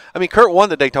speedway. I mean, Kurt won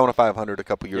the Daytona 500 a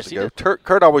couple years ago.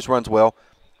 Kurt always runs well.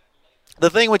 The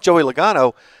thing with Joey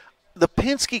Logano, the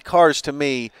Penske cars, to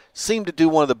me, seem to do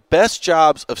one of the best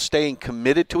jobs of staying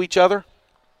committed to each other.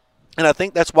 And I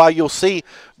think that's why you'll see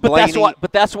Blaney.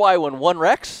 But that's why when one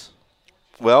wrecks,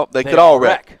 well, they could all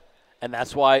wreck. And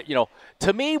that's why,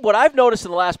 to me, what I've noticed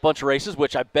in the last bunch of races,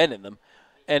 which I've been in them,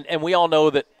 and we all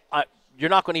know that you're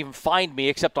not going to even find me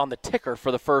except on the ticker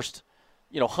for the first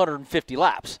 150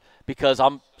 laps because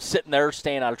I'm sitting there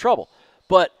staying out of trouble.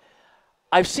 But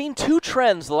I've seen 2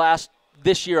 trends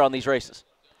this year on these races.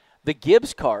 The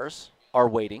Gibbs cars are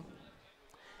waiting,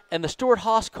 and the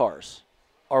Stewart-Haas cars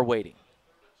are waiting.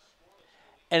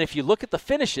 And if you look at the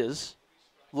finishes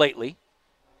lately,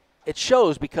 it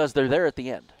shows because they're there at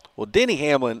the end. Well, Denny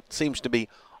Hamlin seems to be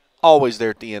always there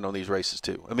at the end on these races,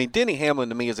 too. I mean, Denny Hamlin,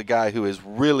 to me, is a guy who has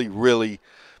really, really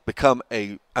become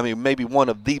maybe one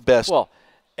of the best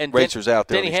racers out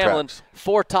there. Denny Hamlin's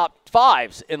 4 top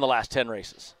 5s in the last 10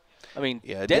 races. I mean,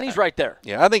 Denny's right there.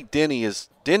 Yeah, I think Denny's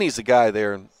the guy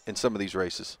there in some of these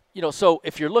races. So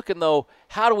if you're looking, though,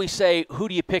 how do we say who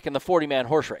do you pick in the 40-man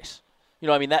horse race?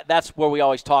 That's where we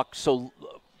always talk. So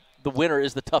the winner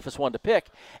is the toughest one to pick.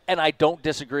 And I don't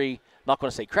disagree. I'm not going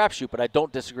to say crapshoot, but I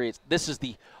don't disagree. This is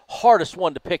the hardest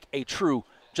one to pick a true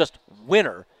just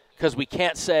winner because we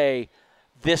can't say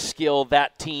this skill,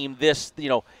 that team, this,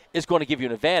 is going to give you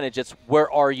an advantage. It's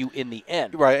where are you in the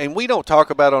end. Right, and we don't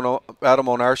talk about them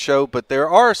on our show, but there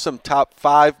are some top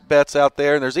 5 bets out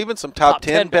there, and there's even some top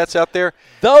 10 bets out there.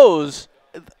 Those –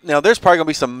 now, there's probably going to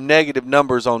be some negative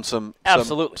numbers on some of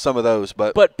those.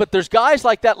 But there's guys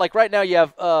like that. Like right now you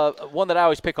have one that I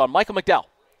always pick on, Michael McDowell.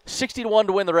 60-1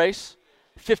 to win the race,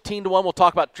 15-1. We'll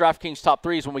talk about DraftKings top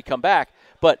 3s when we come back.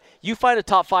 But you find a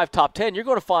top 5, top 10, you're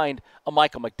going to find a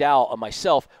Michael McDowell, a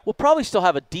myself. We'll probably still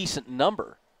have a decent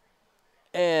number.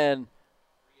 And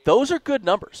those are good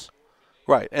numbers.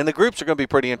 Right, and the groups are going to be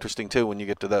pretty interesting, too, when you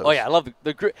get to those. Oh, yeah, I love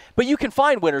the group. But you can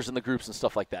find winners in the groups and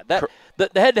stuff like that. The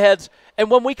head-to-heads. And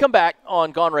when we come back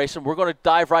on Gone Racing, we're going to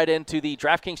dive right into the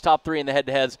DraftKings top 3 and the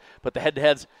head-to-heads. But the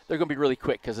head-to-heads, they're going to be really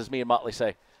quick because, as me and Motley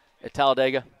say, at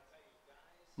Talladega,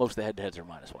 most of the head-to-heads are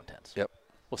minus 110s. Yep.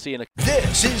 We'll see you in a –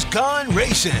 This is Gone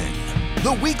Racing,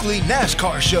 the weekly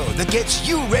NASCAR show that gets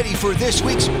you ready for this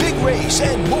week's big race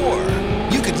and more.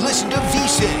 You can listen to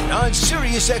VSiN on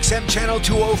SiriusXM Channel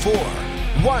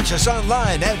 204. Watch us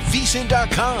online at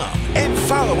vsin.com and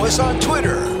follow us on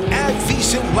Twitter at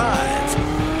VSiN Live.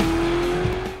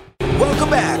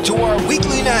 Welcome back to our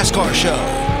weekly NASCAR show,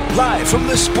 live from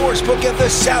the Sportsbook at the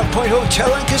South Point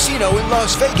Hotel and Casino in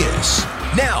Las Vegas.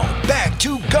 Now, back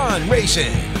to Gone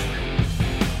Racing.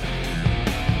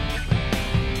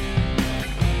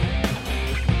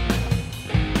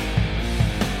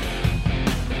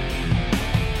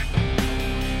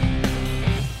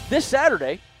 This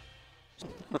Saturday,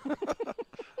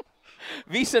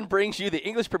 VSiN brings you the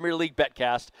English Premier League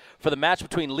betcast for the match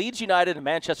between Leeds United and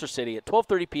Manchester City at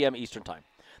 12:30 p.m. Eastern Time.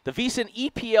 The VSiN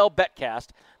EPL betcast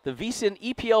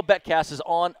is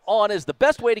on is the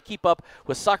best way to keep up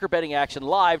with soccer betting action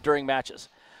live during matches.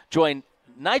 Join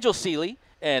Nigel Seeley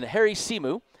and Harry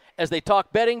Simu as they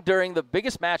talk betting during the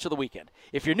biggest match of the weekend.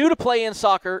 If you're new to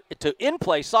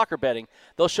in-play soccer betting,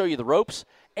 they'll show you the ropes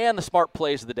and the smart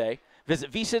plays of the day.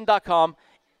 Visit vsin.com/E-P-L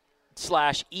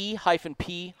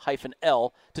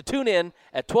to tune in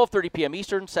at 12:30 p.m.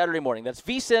 Eastern Saturday morning. That's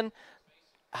vsin-EPL.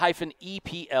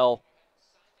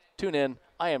 Tune in.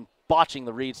 I am botching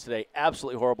the reads today.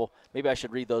 Absolutely horrible. Maybe I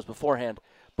should read those beforehand.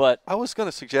 But I was going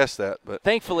to suggest that. But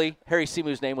thankfully, Harry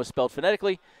Simu's name was spelled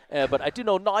phonetically. But I do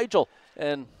know Nigel.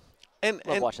 And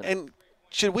love watching that. And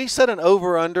should we set an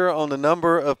over-under on the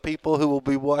number of people who will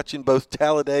be watching both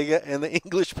Talladega and the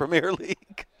English Premier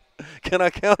League? Can I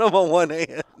count them on one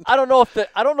hand? I don't know if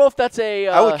that's a.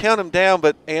 I would count them down,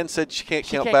 but Ann said she can't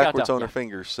count backwards on her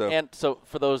fingers. So. And so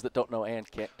for those that don't know, Ann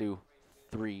can't do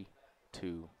 3,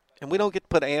 2. And we don't get to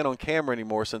put Ann on camera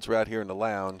anymore since we're out here in the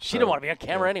lounge. She didn't want to be on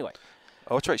camera anyway.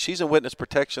 Oh, that's right. She's in witness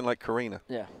protection like Karina.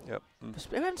 Yeah. Yep.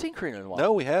 We haven't seen Karina in a while.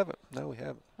 No, we haven't.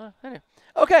 Anyway.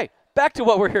 Okay. Back to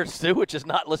what we're here to do, which is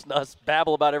not listen to us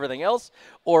babble about everything else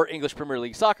or English Premier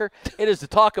League soccer. It is to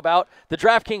talk about the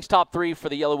DraftKings top 3 for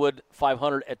the Yellowwood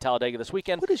 500 at Talladega this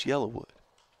weekend. What is Yellowwood?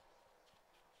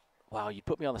 Wow, you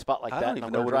put me on the spot like that, and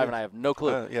I'm going to drive, and I have no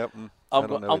clue.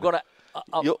 I'm going to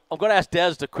ask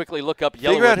Des to quickly look up Yellowwood.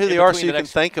 Figure out who they are so you can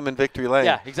thank them in Victory Lane.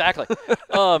 Yeah, exactly.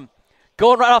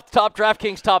 Going right off the top,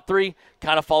 DraftKings top 3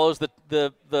 kind of follows the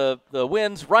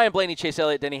wins. Ryan Blaney, Chase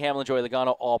Elliott, Denny Hamlin, Joey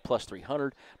Logano, all plus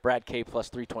 300. Brad K plus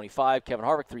 325. Kevin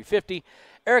Harvick, 350.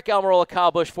 Eric Almirola,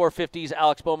 Kyle Busch, 450s.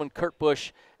 Alex Bowman, Kurt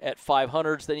Busch at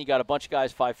 500s. Then you got a bunch of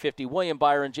guys, 550. William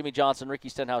Byron, Jimmy Johnson, Ricky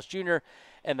Stenhouse Jr.,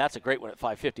 and that's a great one at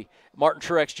 550. Martin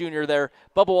Truex Jr. there.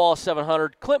 Bubba Wallace,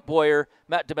 700. Clint Boyer,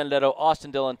 Matt DiBenedetto, Austin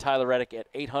Dillon, Tyler Reddick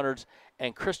at 800s.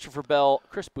 And Christopher Bell,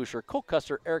 Chris Buescher, Cole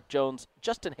Custer, Eric Jones,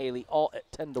 Justin Haley, all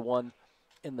at 10-1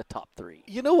 in the top 3.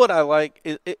 You know what I like?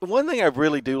 One thing I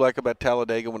really do like about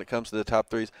Talladega when it comes to the top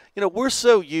 3s, we're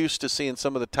so used to seeing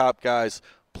some of the top guys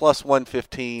plus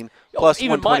 115, plus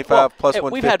 125, plus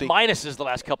 150. We've had minuses the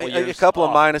last couple of years. A couple of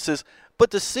minuses.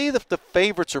 But to see the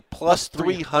favorites are plus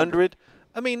 300,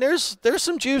 I mean, there's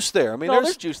some juice there. I mean,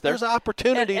 there's juice there. There's an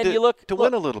opportunity and to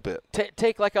win a little bit.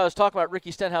 Take like I was talking about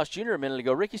Ricky Stenhouse Jr. a minute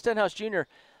ago. Ricky Stenhouse Jr.,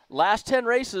 last 10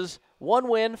 races, 1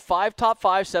 win, 5 top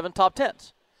 5, 7 top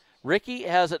 10s. Ricky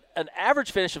has an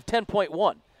average finish of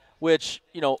 10.1, which,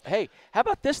 hey, how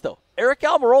about this, though? Eric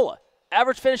Almirola,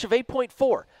 average finish of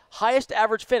 8.4, highest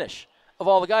average finish of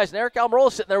all the guys. And Eric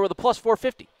Almirola's sitting there with a plus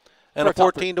 450. And a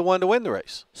 14-1 to win the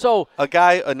race. So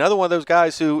another one of those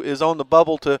guys who is on the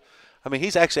bubble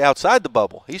he's actually outside the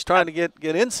bubble. He's trying to get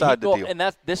inside the deal. And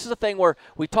this is a thing where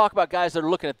we talk about guys that are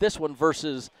looking at this one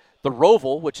versus the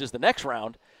Roval, which is the next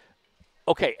round.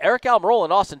 Okay, Eric Almirola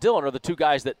and Austin Dillon are the two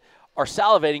guys that are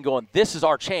salivating going, this is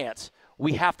our chance.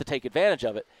 We have to take advantage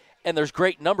of it. And there's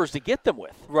great numbers to get them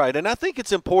with. Right, and I think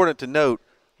it's important to note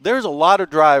there's a lot of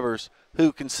drivers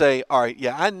who can say, all right,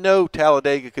 yeah, I know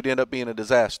Talladega could end up being a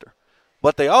disaster.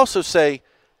 But they also say,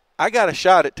 I got a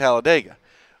shot at Talladega.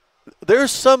 There's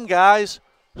some guys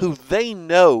who they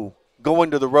know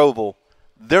going to the Roval,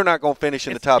 they're not going to finish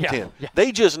in the top 10. Yeah.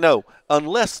 They just know,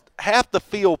 unless half the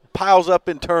field piles up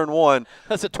in turn one.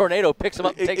 That's a tornado picks them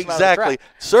up and takes them out of the Exactly. track.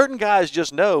 Certain guys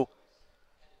just know,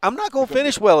 I'm not going to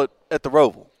finish well at the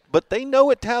Roval. But they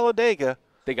know at Talladega,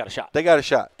 they got a shot. They got a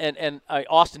shot. And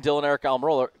Austin Dillon, Eric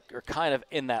Almirola are kind of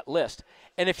in that list.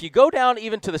 And if you go down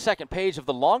even to the second page of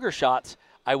the longer shots,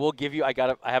 I will give you. I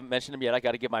haven't mentioned him yet. I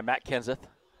got to give my Matt Kenseth,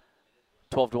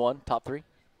 12-1, top 3.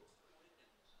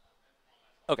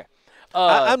 Okay.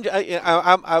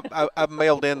 I've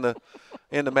mailed in the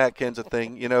Matt Kenseth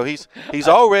thing. He's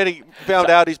already found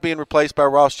out he's being replaced by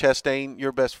Ross Chastain,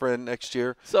 your best friend, next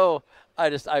year. So I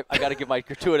got to give my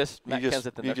gratuitous Matt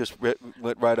Kenseth in there. You just went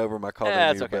right over my call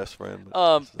to your best friend.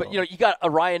 But you got a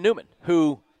Ryan Newman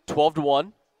who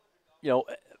 12-1.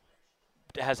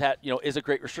 Has had, is a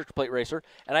great restrictor plate racer.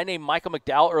 And I named Michael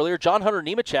McDowell earlier. John Hunter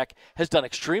Nemechek has done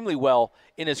extremely well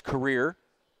in his career,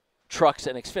 trucks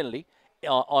and Xfinity,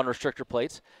 on restrictor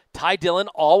plates. Ty Dillon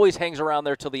always hangs around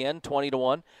there till the end,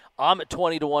 20-1. I'm at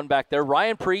 20-1 back there.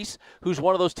 Ryan Preece, who's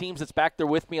one of those teams that's back there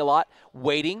with me a lot,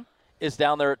 waiting, is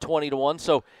down there at 20-1.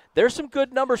 So there's some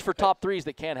good numbers for top threes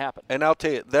that can happen. And I'll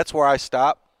tell you, that's where I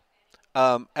stop.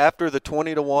 After the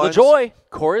 20-1s. LaJoie,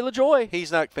 Corey LaJoie.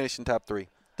 He's not finishing top 3.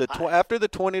 After the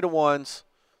 20-1s,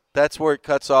 that's where it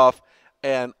cuts off.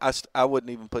 And I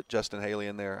wouldn't even put Justin Haley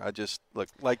in there. I just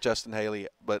like Justin Haley,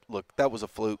 but that was a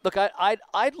fluke. Look,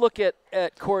 I'd look at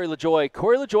Corey LaJoie.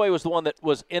 Corey LaJoie was the one that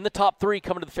was in the top 3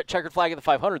 coming to the checkered flag at the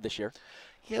 500 this year.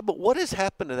 Yeah, but what has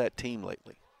happened to that team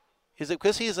lately? Is it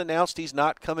because he has announced he's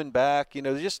not coming back?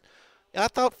 I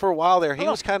thought for a while there he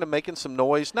was kind of making some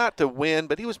noise, not to win,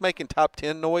 but he was making top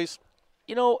 10 noise.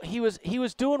 He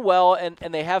was doing well, and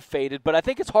they have faded. But I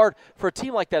think it's hard for a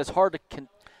team like that. It's hard to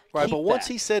right. But once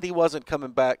that. He said he wasn't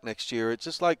coming back next year, it's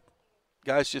just like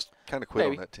guys just kind of quit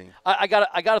on that team. I got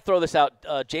to throw this out.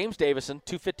 James Davison,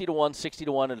 250-1,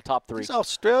 60-1 in the top 3. He's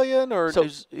Australian or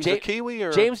he's a Kiwi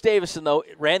or James Davison though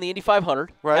ran the Indy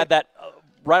 500. Right. Had that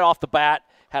right off the bat.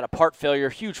 Had a part failure,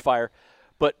 huge fire.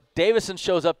 But Davison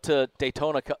shows up to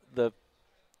Daytona, the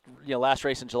last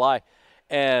race in July,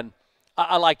 and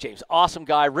I like James. Awesome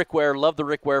guy. Rick Ware. Love the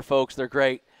Rick Ware folks. They're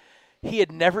great. He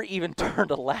had never even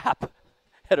turned a lap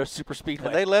at a super speedway.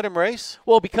 And they let him race?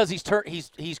 Well, because he's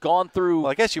gone through.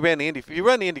 Well, I guess you ran the Indy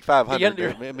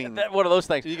 500. I mean, one of those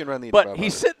things. You can run the Indy 500. But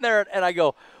he's sitting there, and I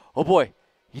go, oh, boy,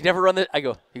 you never run that? He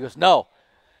goes, no.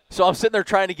 So I'm sitting there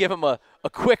trying to give him a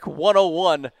quick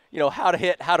 101, how to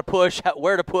hit, how to push,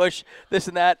 where to push, this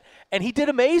and that. And he did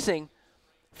amazing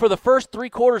for the first 3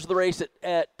 quarters of the race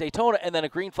at Daytona, and then a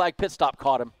green flag pit stop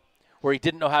caught him where he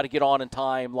didn't know how to get on in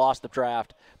time, lost the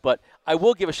draft. But I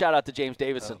will give a shout-out to James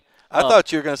Davison. I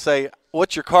thought you were going to say,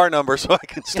 what's your car number so I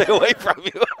can stay away from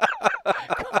you?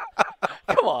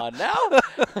 Come on now.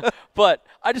 But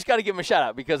I just got to give him a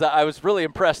shout-out because I was really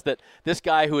impressed that this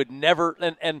guy who had never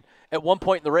 – and at one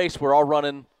point in the race, we're all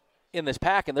running in this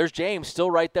pack, and there's James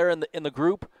still right there in the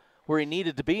group where he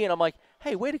needed to be. And I'm like,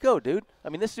 hey, way to go, dude. I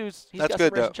mean, this dude's – he's got some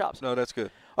racing chops. No, that's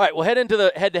good. All right, we'll head into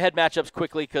the head-to-head matchups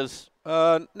quickly because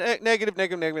negative.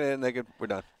 We're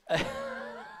done.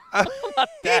 I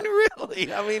mean,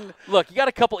 really. I mean, look, you got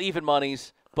a couple even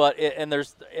monies, but and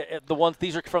there's the ones.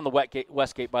 These are from the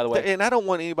Westgate, by the way. And I don't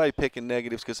want anybody picking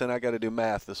negatives because then I got to do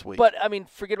math this week. But I mean,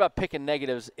 forget about picking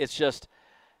negatives. It's just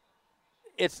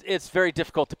it's very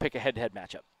difficult to pick a head-to-head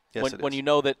matchup. Yes, when you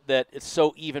know that it's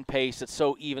so even pace, it's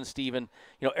so even Steven.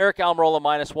 Eric Almirola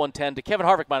 -110 to Kevin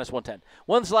Harvick -110.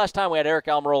 When's the last time we had Eric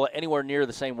Almirola anywhere near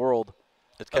the same world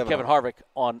it's of Kevin Harvick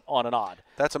on an odd?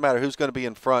 That's a matter who's going to be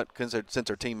in front since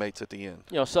they're teammates at the end.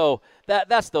 So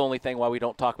that's the only thing why we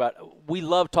don't talk about. We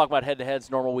love talking about head-to-heads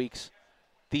normal weeks.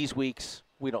 These weeks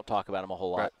we don't talk about them a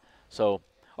whole lot. Right. So,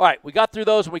 all right, we got through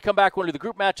those. When we come back, we'll do the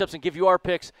group matchups and give you our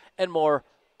picks and more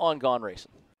on Gone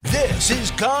Racing. This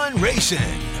is Gone Racing,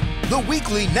 the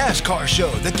weekly NASCAR show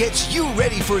that gets you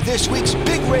ready for this week's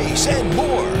big race and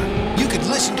more. You can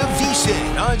listen to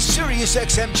VSiN on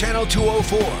SiriusXM Channel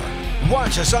 204.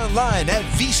 Watch us online at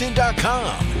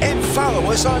vsin.com and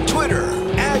follow us on Twitter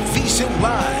at VSiN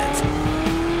Live.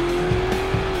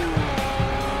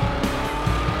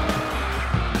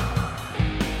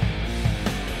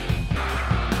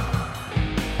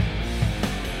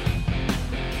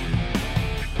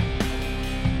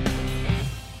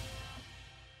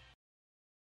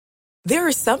 There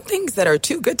are some things that are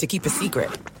too good to keep a secret.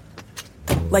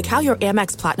 Like how your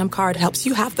Amex Platinum card helps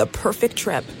you have the perfect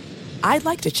trip. I'd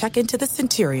like to check into the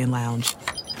Centurion Lounge.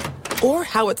 Or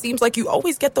how it seems like you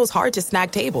always get those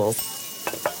hard-to-snag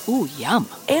tables. Ooh, yum.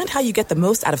 And how you get the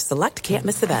most out of select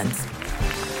can't-miss events.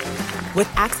 With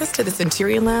access to the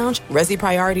Centurion Lounge, Resi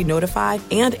Priority Notified,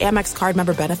 and Amex card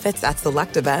member benefits at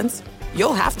select events,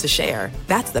 you'll have to share.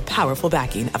 That's the powerful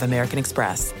backing of American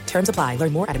Express. Terms apply.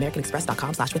 Learn more at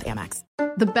americanexpress.com/withAmex.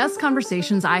 The best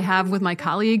conversations I have with my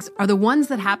colleagues are the ones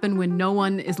that happen when no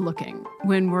one is looking,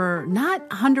 when we're not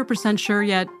 100% sure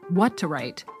yet what to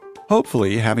write.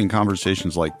 Hopefully, having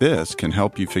conversations like this can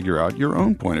help you figure out your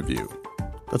own point of view.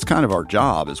 That's kind of our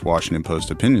job as Washington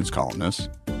Post opinions columnists.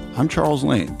 I'm Charles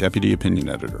Lane, Deputy Opinion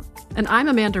Editor. And I'm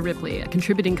Amanda Ripley, a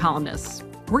contributing columnist.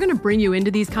 We're going to bring you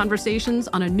into these conversations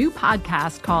on a new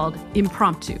podcast called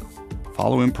Impromptu.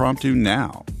 Follow Impromptu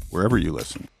now, wherever you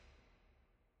listen.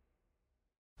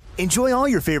 Enjoy all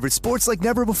your favorite sports like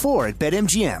never before at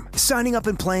BetMGM. Signing up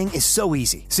and playing is so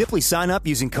easy. Simply sign up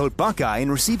using code Buckeye and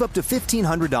receive up to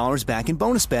 $1,500 back in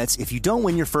bonus bets if you don't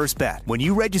win your first bet. When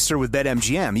you register with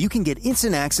BetMGM, you can get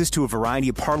instant access to a variety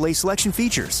of parlay selection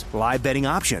features, live betting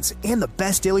options, and the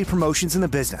best daily promotions in the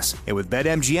business. And with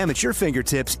BetMGM at your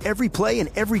fingertips, every play and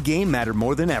every game matter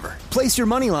more than ever. Place your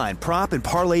moneyline, prop, and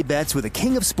parlay bets with the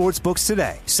king of sportsbooks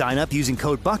today. Sign up using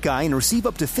code Buckeye and receive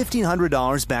up to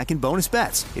 $1,500 back in bonus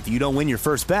bets if you don't win your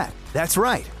first bet. That's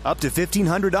right, up to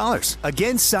 $1,500.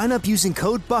 Again, sign up using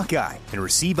code Buckeye and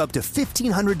receive up to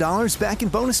 $1,500 back in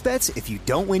bonus bets if you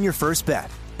don't win your first bet.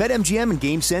 BetMGM and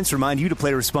GameSense remind you to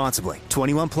play responsibly.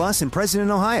 21 plus and present in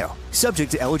Ohio.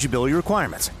 Subject to eligibility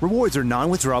requirements. Rewards are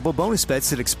non-withdrawable bonus bets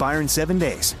that expire in 7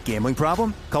 days. Gambling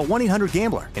problem? Call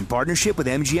 1-800-GAMBLER in partnership with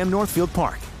MGM Northfield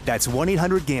Park. That's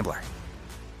 1-800-GAMBLER.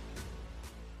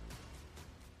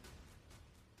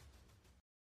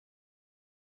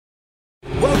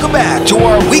 Welcome back to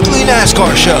our weekly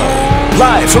NASCAR show,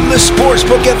 live from the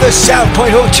Sportsbook at the South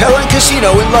Point Hotel and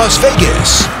Casino in Las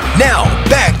Vegas. Now,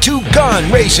 back to Gone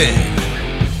Racing.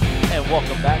 And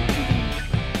welcome back to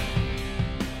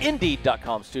the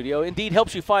Indeed.com studio. Indeed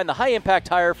helps you find the high-impact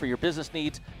hire for your business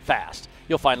needs fast.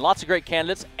 You'll find lots of great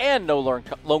candidates and no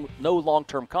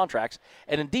long-term contracts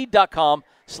at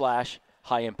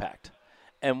Indeed.com/high-impact.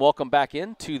 And welcome back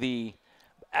into the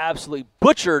absolutely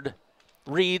butchered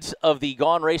reads of the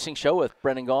Gone Racing show with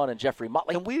Brendan Gaughan and Jeffrey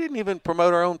Motley. And we didn't even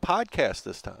promote our own podcast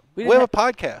this time. We have a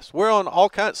podcast. We're on all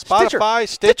kinds, Spotify,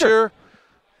 Stitcher,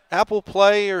 Apple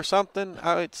Play or something.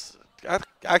 I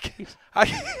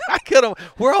get them.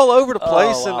 We're all over the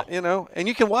place, wow. and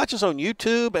you can watch us on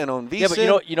YouTube and on VSiN. Yeah, but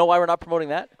you know why we're not promoting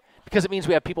that? Because it means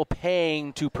we have people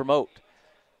paying to promote.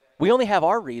 We only have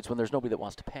our reads when there's nobody that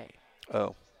wants to pay.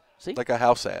 Oh, see, like a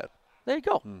house ad. There you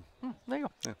go. There you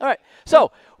go. Yeah. All right.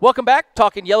 So, welcome back.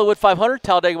 Talking Yellowwood 500,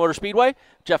 Talladega Motor Speedway.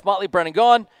 Jeff Motley, Brendan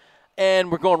Gaughan.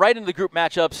 And we're going right into the group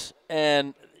matchups.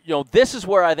 And, this is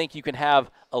where I think you can have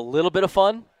a little bit of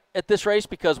fun at this race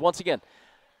because, once again,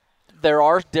 there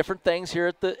are different things here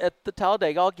at the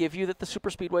Talladega. I'll give you that the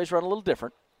super speedways run a little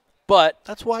different. But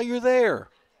that's why you're there.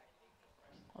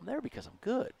 I'm there because I'm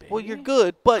good, baby. Well, you're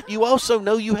good, but you also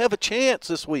know you have a chance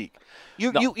this week.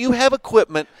 You have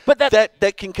equipment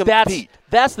that can compete.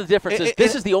 That's the difference.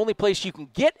 This is the only place you can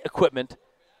get equipment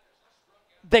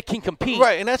that can compete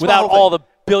and that's without all the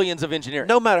billions of engineering.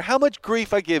 No matter how much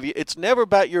grief I give you, it's never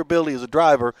about your ability as a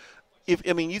driver. You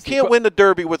can't win the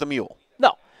Derby with a mule.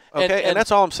 No. Okay, and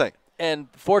that's all I'm saying. And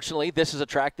fortunately, this is a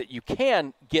track that you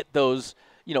can get those,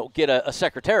 get a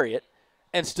secretariat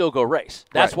and still go race.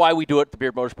 That's why we do it at the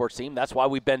Beard Motorsports team. That's why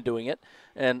we've been doing it.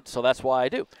 And so that's why I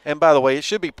do. And by the way, it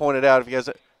should be pointed out, if you guys,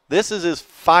 this is his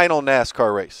final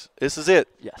NASCAR race. This is it.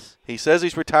 Yes. He says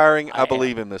he's retiring. I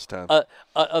believe him this time.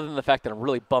 Other than the fact that I'm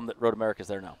really bummed that Road America's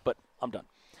there now. But I'm done.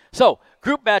 So,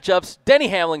 group matchups. Denny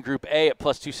Hamlin, Group A at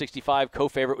plus 265,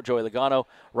 co-favorite with Joey Logano.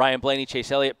 Ryan Blaney,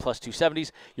 Chase Elliott, plus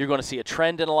 270s. You're going to see a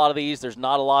trend in a lot of these. There's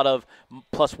not a lot of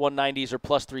plus 190s or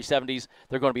plus 370s.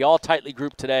 They're going to be all tightly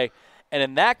grouped today. And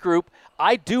in that group,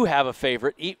 I do have a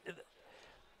favorite.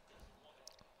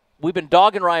 we've been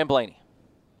dogging Ryan Blaney.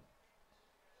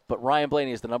 But Ryan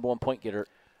Blaney is the number one point getter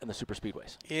in the super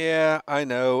speedways. Yeah, I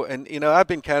know. And, I've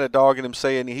been kind of dogging him,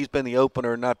 saying he's been the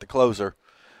opener, not the closer.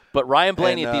 But Ryan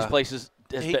Blaney at these places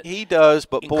has been. He does,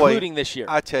 but including this year.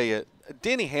 I tell you,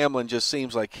 Denny Hamlin just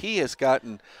seems like he has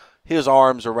gotten his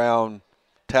arms around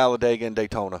Talladega and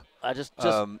Daytona.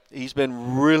 He's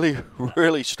been really,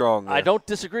 really strong there. I don't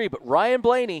disagree, but Ryan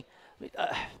Blaney,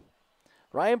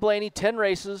 10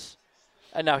 races,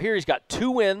 and now here he's got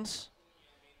 2 wins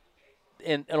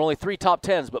and only 3 top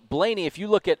 10s. But Blaney, if you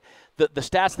look at the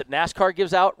stats that NASCAR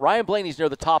gives out, Ryan Blaney's near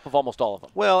the top of almost all of them.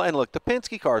 Well, and look, the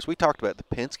Penske cars, we talked about it.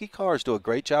 The Penske cars do a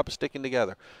great job of sticking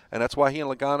together, and that's why he and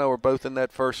Logano are both in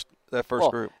that first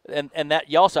group. And that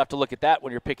you also have to look at that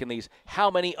when you're picking these. How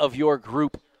many of your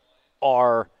group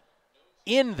are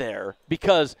in there?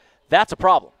 Because that's a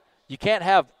problem. You can't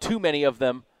have too many of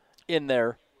them in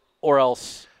there, or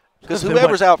else. Because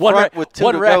whoever's out front with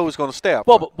 2 to go is going to stay up.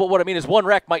 Well, but what I mean is one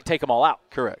wreck might take them all out.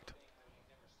 Correct.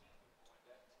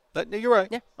 You're right.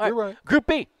 Yeah, you're right. Group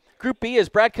B. Group B is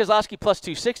Brad Keselowski plus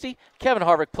 260, Kevin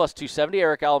Harvick plus 270,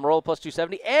 Eric Almirola plus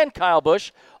 270, and Kyle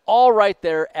Busch all right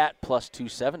there at plus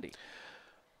 270.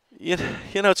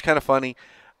 It's kind of funny.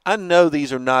 I know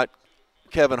these are not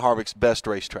Kevin Harvick's best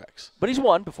racetracks. But he's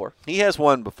won before. He has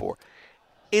won before.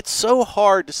 It's so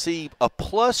hard to see a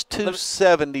plus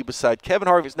 270 beside Kevin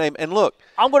Harvick's name. And look.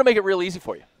 I'm going to make it real easy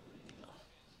for you.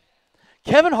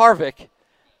 Kevin Harvick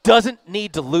doesn't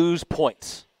need to lose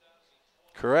points.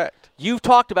 Correct. You've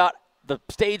talked about the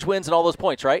stage wins and all those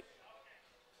points, right?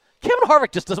 Kevin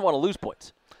Harvick just doesn't want to lose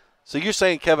points. So you're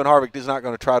saying Kevin Harvick is not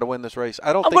going to try to win this race?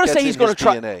 I don't think that's in his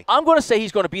DNA. I'm going to say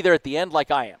he's going to be there at the end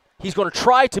like I am. He's going to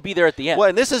try to be there at the end. Well,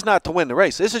 and this is not to win the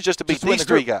race. This is just to beat these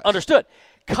 3 guys. Understood.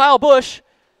 Kyle Busch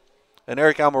and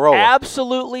Eric Almirola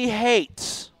absolutely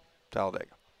hates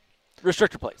Talladega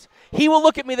restrictor plates. He will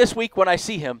look at me this week when I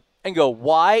see him and go,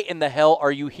 why in the hell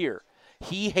are you here?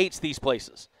 He hates these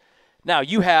places. Now,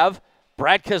 you have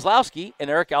Brad Keselowski and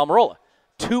Eric Almirola,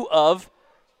 2 of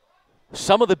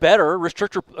some of the better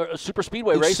super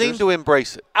speedway racers. Seem to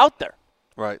embrace it. Out there.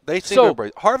 Right. They seem to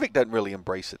embrace it. Harvick doesn't really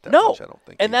embrace it that much, I don't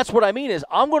think. And that's what I mean is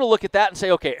I'm going to look at that and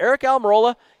say, okay, Eric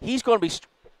Almirola, he's going to be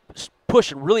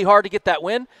pushing really hard to get that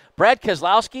win. Brad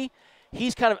Keselowski,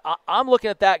 he's I'm looking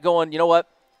at that going, you know what?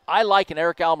 I like an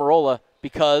Eric Almirola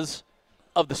because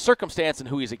of the circumstance and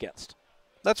who he's against.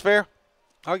 That's fair.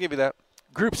 I'll give you that.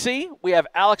 Group C, we have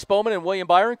Alex Bowman and William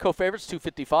Byron, co-favorites,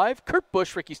 255. Kurt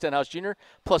Busch, Ricky Stenhouse Jr.,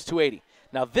 plus 280.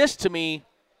 Now, this, to me,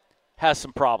 has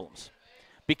some problems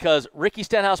because Ricky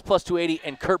Stenhouse plus 280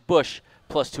 and Kurt Busch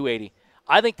plus 280.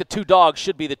 I think the 2 dogs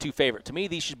should be the 2 favorite. To me,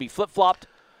 these should be flip-flopped.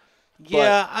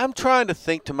 Yeah, I'm trying to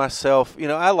think to myself,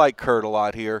 I like Kurt a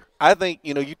lot here. I think,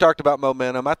 you talked about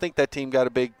momentum. I think that team got a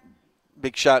big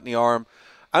shot in the arm.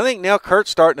 I think now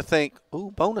Kurt's starting to think,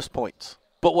 bonus points.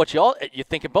 But what you're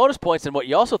thinking bonus points, and what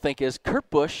you also think is Kurt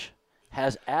Busch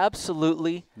has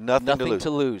absolutely nothing to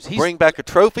lose. Bring back a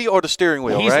trophy or the steering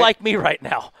wheel, He's right? like me right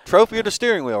now. Trophy or the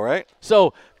steering wheel, right?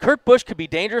 So Kurt Busch could be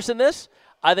dangerous in this.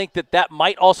 I think that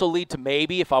might also lead to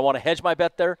maybe, if I want to hedge my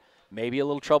bet there, maybe a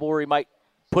little trouble where he might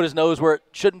put his nose where it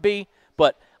shouldn't be.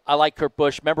 But I like Kurt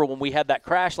Busch. Remember when we had that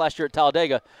crash last year at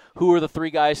Talladega, who were the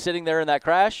 3 guys sitting there in that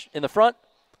crash in the front?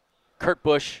 Kurt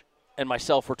Busch and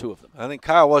myself were 2 of them. I think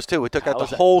Kyle was too. We took out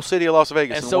the whole city of Las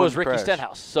Vegas. And so was Ricky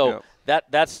Stenhouse. So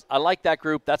that's I like that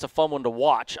group. That's a fun one to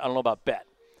watch. I don't know about bet.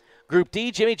 Group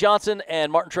D, Jimmy Johnson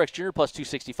and Martin Truex Jr. plus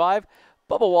 265.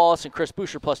 Bubba Wallace and Chris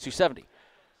Buescher plus 270.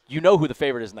 You know who the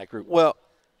favorite is in that group. Well,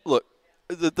 look,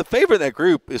 the favorite in that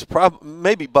group is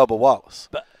maybe Bubba Wallace.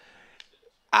 But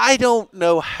I don't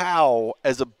know how,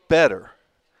 as a bettor,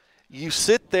 you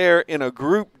sit there in a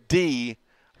Group D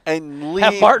and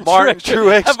leave Martin Truex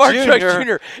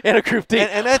Jr. in a Group D.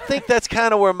 And I think that's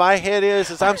kind of where my head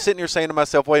is I'm sitting here saying to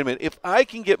myself, wait a minute, if I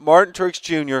can get Martin Truex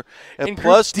Jr. at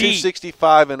plus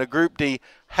 265 in a Group D,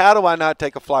 how do I not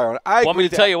take a flyer on it? Want me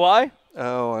to tell you why?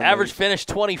 Oh, average finish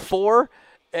 24,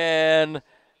 and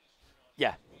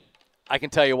I can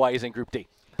tell you why he's in Group D.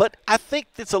 But I think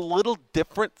it's a little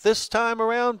different this time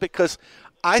around because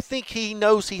I think he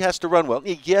knows he has to run well.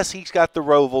 Yes, he's got the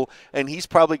Roval, and he's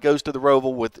probably goes to the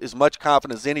Roval with as much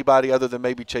confidence as anybody other than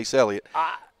maybe Chase Elliott.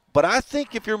 But I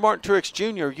think if you're Martin Truex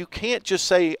Jr., you can't just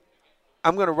say,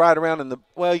 I'm going to ride around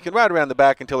you can ride around the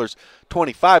back until there's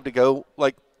 25 to go.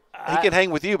 Like, he can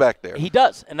hang with you back there. He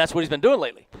does, and that's what he's been doing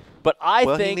lately. But I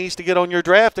think he needs to get on your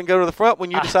draft and go to the front when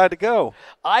you decide to go.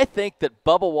 I think that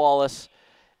Bubba Wallace,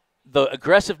 the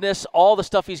aggressiveness, all the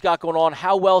stuff he's got going on,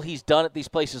 how well he's done at these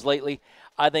places lately,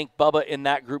 I think Bubba in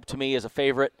that group to me is a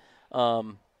favorite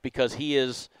because he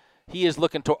is he is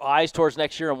looking eyes towards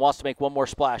next year and wants to make one more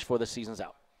splash before the season's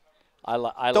out.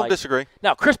 I don't disagree.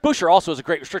 Now, Chris Buescher also is a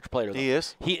great restrictor player, though. He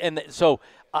is. So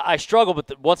I struggle,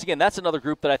 but once again, that's another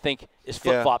group that I think is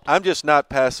flip-flopped. I'm just not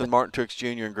passing Martin Truex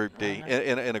Jr. in Group D,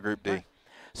 in a Group D. Right.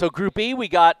 So Group E, we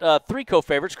got 3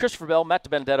 co-favorites, Christopher Bell, Matt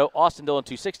DiBenedetto, Austin Dillon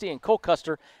 260, and Cole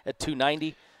Custer at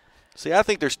 290. See, I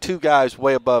think there's 2 guys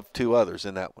way above 2 others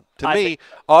in that one. To me,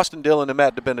 Austin Dillon and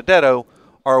Matt DiBenedetto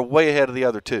are way ahead of the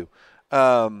other 2.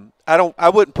 I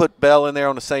wouldn't put Bell in there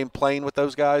on the same plane with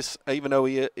those guys, even though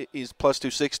he's plus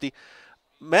 260.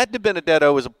 Matt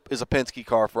DiBenedetto is a Penske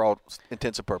car for all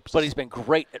intents and purposes. But he's been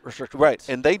great at restrictor right, points.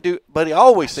 and they do. But he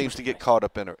always seems to get caught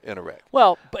up in a wreck.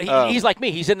 Well, but he's like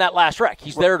me. He's in that last wreck.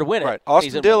 He's there to win it. Right,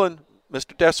 Austin Dillon,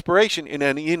 Mr. Desperation,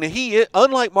 and he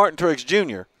unlike Martin Truex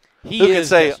Jr., who can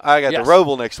say, I got the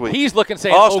Roval next week. He's looking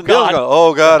saying, Austin Dillon,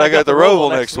 oh, God, I got the Roval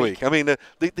next week. I mean,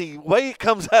 the way it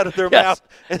comes out of their mouth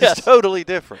is totally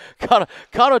different.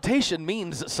 Connotation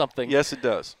means something. Yes, it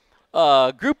does.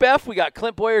 Group F, we got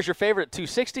Clint Boyer as your favorite at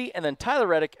 260, and then Tyler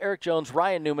Reddick, Eric Jones,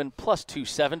 Ryan Newman plus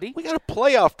 270. We got a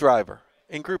playoff driver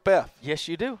in Group F. Yes,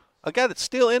 you do. A guy that's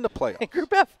still in the playoffs. In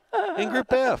Group F. In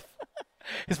Group F.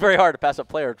 It's very hard to pass up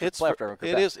playoff driver.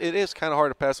 It is kind of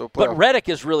hard to pass up playoff. But Reddick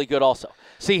is really good also.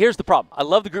 See, here's the problem. I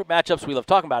love the group matchups. We love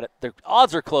talking about it. The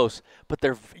odds are close, but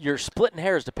you're splitting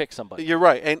hairs to pick somebody. You're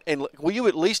right. And will you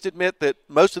at least admit that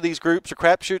most of these groups are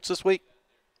crapshoots this week?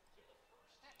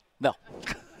 No.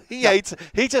 He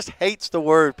just hates the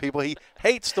word, people. He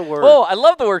hates the word. Oh, I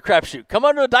love the word crapshoot. Come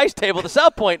under a dice table at the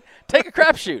South Point, take a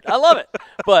crapshoot. I love it.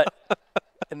 But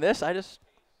in this,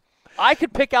 I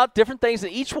could pick out different things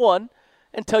in each one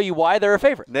and tell you why they're a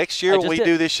favorite. Next year when we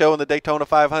do this show in the Daytona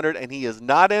 500 and he is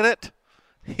not in it,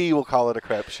 he will call it a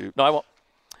crapshoot. No, I won't.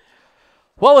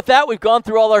 Well, with that, we've gone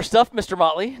through all our stuff, Mr.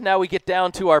 Motley. Now we get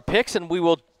down to our picks, and we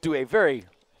will do a very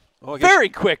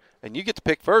quick and you get to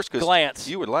pick first because glance.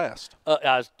 You were last.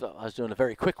 I was doing a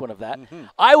very quick one of that. Mm-hmm.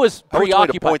 I was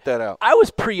preoccupied. To point that out. I was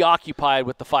preoccupied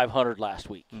with the 500 last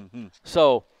week. Mm-hmm.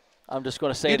 So I'm just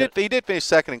going to say he did finish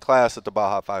second in class at the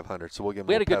Baja 500, so we'll give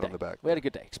him a pat on the back. We had a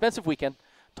good day. Expensive weekend.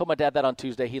 Told my dad that on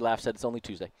Tuesday. He laughed, said it's only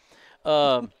Tuesday.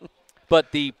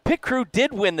 But the pit crew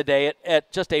did win the day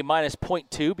at just a minus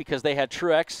 0.2 because they had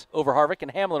Truex over Harvick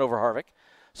and Hamlin over Harvick.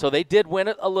 So they did win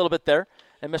it a little bit there.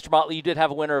 And, Mr. Motley, you did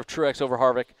have a winner of Truex over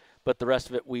Harvick, but the rest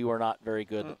of it we were not very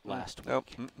good last week.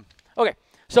 Nope. Okay,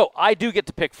 so I do get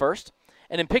to pick first.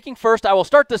 And in picking first, I will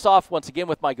start this off once again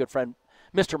with my good friend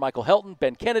Mr. Michael Helton,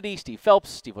 Ben Kennedy, Steve Phelps,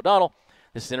 Steve O'Donnell.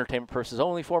 This is entertainment purposes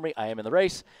only for me. I am in the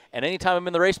race. And anytime I'm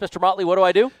in the race, Mr. Motley,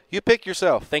 what do? You pick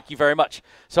yourself. Thank you very much.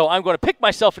 So I'm going to pick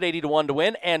myself at 80-1 to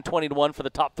win and 20-1 for the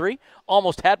top 3.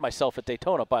 Almost had myself at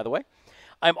Daytona, by the way.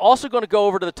 I'm also going to go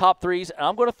over to the top 3s, and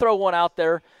I'm going to throw one out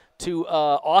there to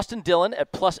Austin Dillon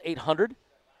at plus 800.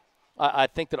 I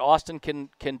think that Austin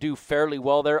can do fairly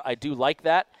well there. I do like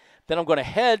that. Then I'm going to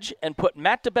hedge and put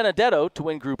Matt DiBenedetto to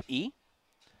win Group E.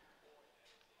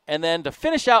 And then to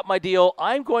finish out my deal,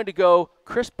 I'm going to go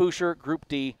Chris Buescher, Group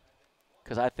D,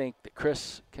 because I think that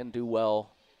Chris can do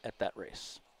well at that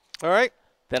race. All right.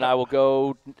 Then I will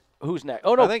go – who's next?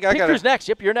 Oh, no, Pit Crew's next.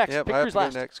 Yep, you're next. Yep, Pit Crew's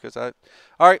last. Next all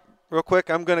right, real quick,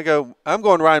 I'm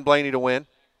going Ryan Blaney to win.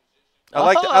 I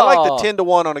like the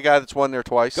 10-1 on a guy that's won there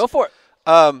twice. Go for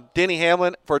it. Denny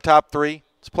Hamlin for a top 3.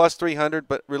 It's plus 300,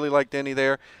 but really like Denny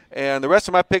there. And the rest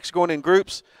of my picks going in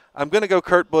groups, I'm going to go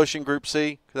Kurt Busch in Group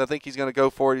C because I think he's going to go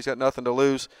for it. He's got nothing to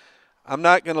lose. I'm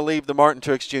not going to leave the Martin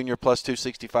Truex Jr. plus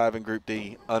 265 in Group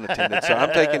D unattended. So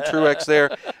I'm taking Truex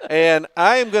there. And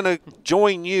I am going to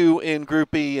join you in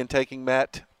Group E and taking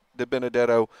Matt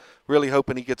DiBenedetto, really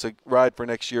hoping he gets a ride for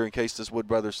next year in case this Wood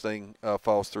Brothers thing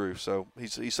falls through. So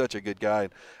he's such a good guy.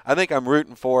 And I think I'm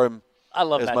rooting for him. I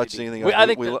love as Matt much D. as anything else. I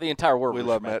think the entire world we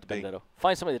love Matt D.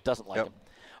 Find somebody that doesn't like him.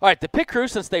 All right, the pit crew,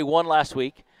 since they won last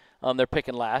week, they're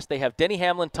picking last. They have Denny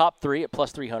Hamlin top 3 at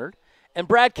plus 300, and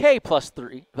Brad Kay top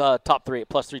 3 at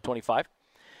plus 325.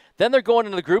 Then they're going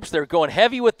into the groups. They're going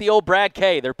heavy with the old Brad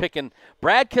Kay. They're picking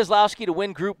Brad Keselowski to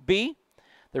win Group B.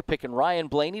 They're picking Ryan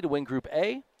Blaney to win Group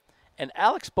A, and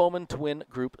Alex Bowman to win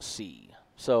Group C.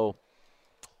 So,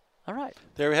 all right.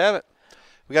 There we have it.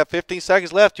 We got 15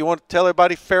 seconds left. You want to tell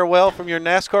everybody farewell from your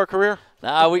NASCAR career?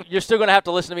 Nah, you're still going to have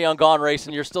to listen to me on Gone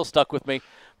Racing. You're still stuck with me.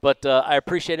 But I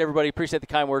appreciate everybody. Appreciate the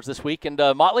kind words this week. And,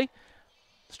 Motley,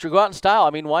 let's go out in style.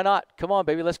 I mean, why not? Come on,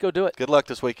 baby. Let's go do it. Good luck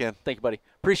this weekend. Thank you, buddy.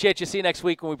 Appreciate you. See you next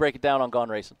week when we break it down on Gone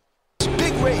Racing.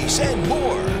 Big race and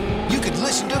more. You can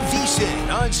listen to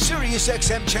VSiN on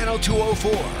SiriusXM Channel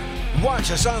 204.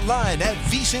 Watch us online at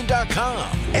vsin.com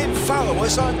and follow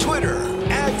us on Twitter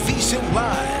at VSiN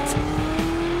Live.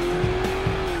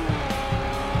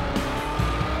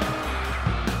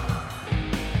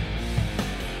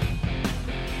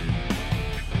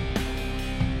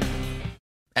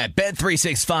 At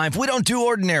Bet365, we don't do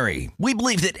ordinary. We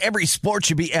believe that every sport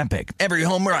should be epic. Every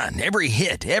home run, every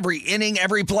hit, every inning,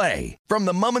 every play. From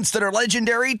the moments that are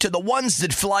legendary to the ones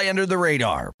that fly under the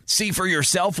radar. See for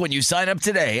yourself when you sign up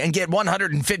today and get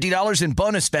 $150 in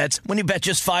bonus bets when you bet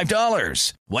just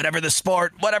 $5. Whatever the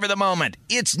sport, whatever the moment,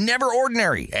 it's never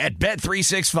ordinary at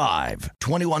Bet365.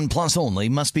 21 plus only.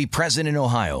 Must be present in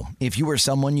Ohio. If you or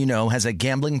someone you know has a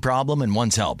gambling problem and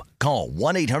wants help, call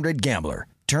 1-800-GAMBLER.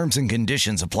 Terms and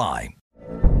conditions apply.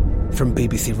 From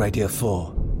BBC Radio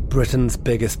 4, Britain's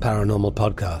biggest paranormal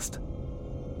podcast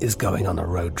is going on a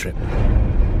road trip.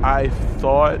 I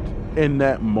thought in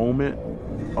that moment,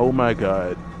 oh my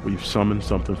God, we've summoned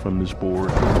something from this board.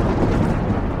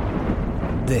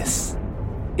 This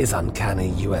is Uncanny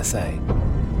USA.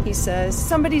 He says,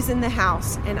 somebody's in the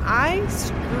house, and I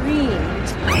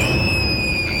screamed.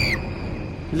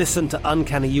 Listen to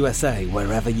Uncanny USA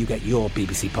wherever you get your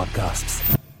BBC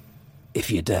podcasts, if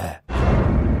you dare.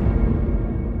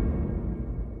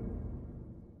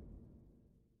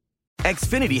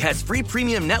 Xfinity has free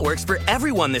premium networks for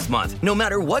everyone this month, no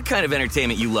matter what kind of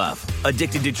entertainment you love.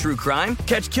 Addicted to true crime?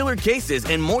 Catch killer cases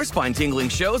and more spine-tingling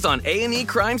shows on A&E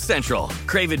Crime Central.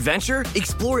 Crave adventure?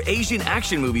 Explore Asian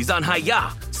action movies on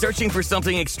Hi-YAH. Searching for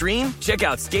something extreme? Check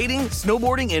out skating,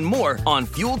 snowboarding, and more on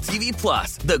Fuel TV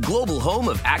Plus, the global home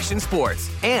of action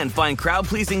sports. And find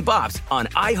crowd-pleasing bops on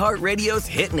iHeartRadio's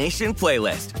Hit Nation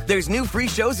playlist. There's new free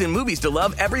shows and movies to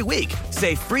love every week.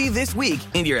 Say free this week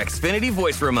in your Xfinity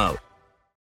voice remote.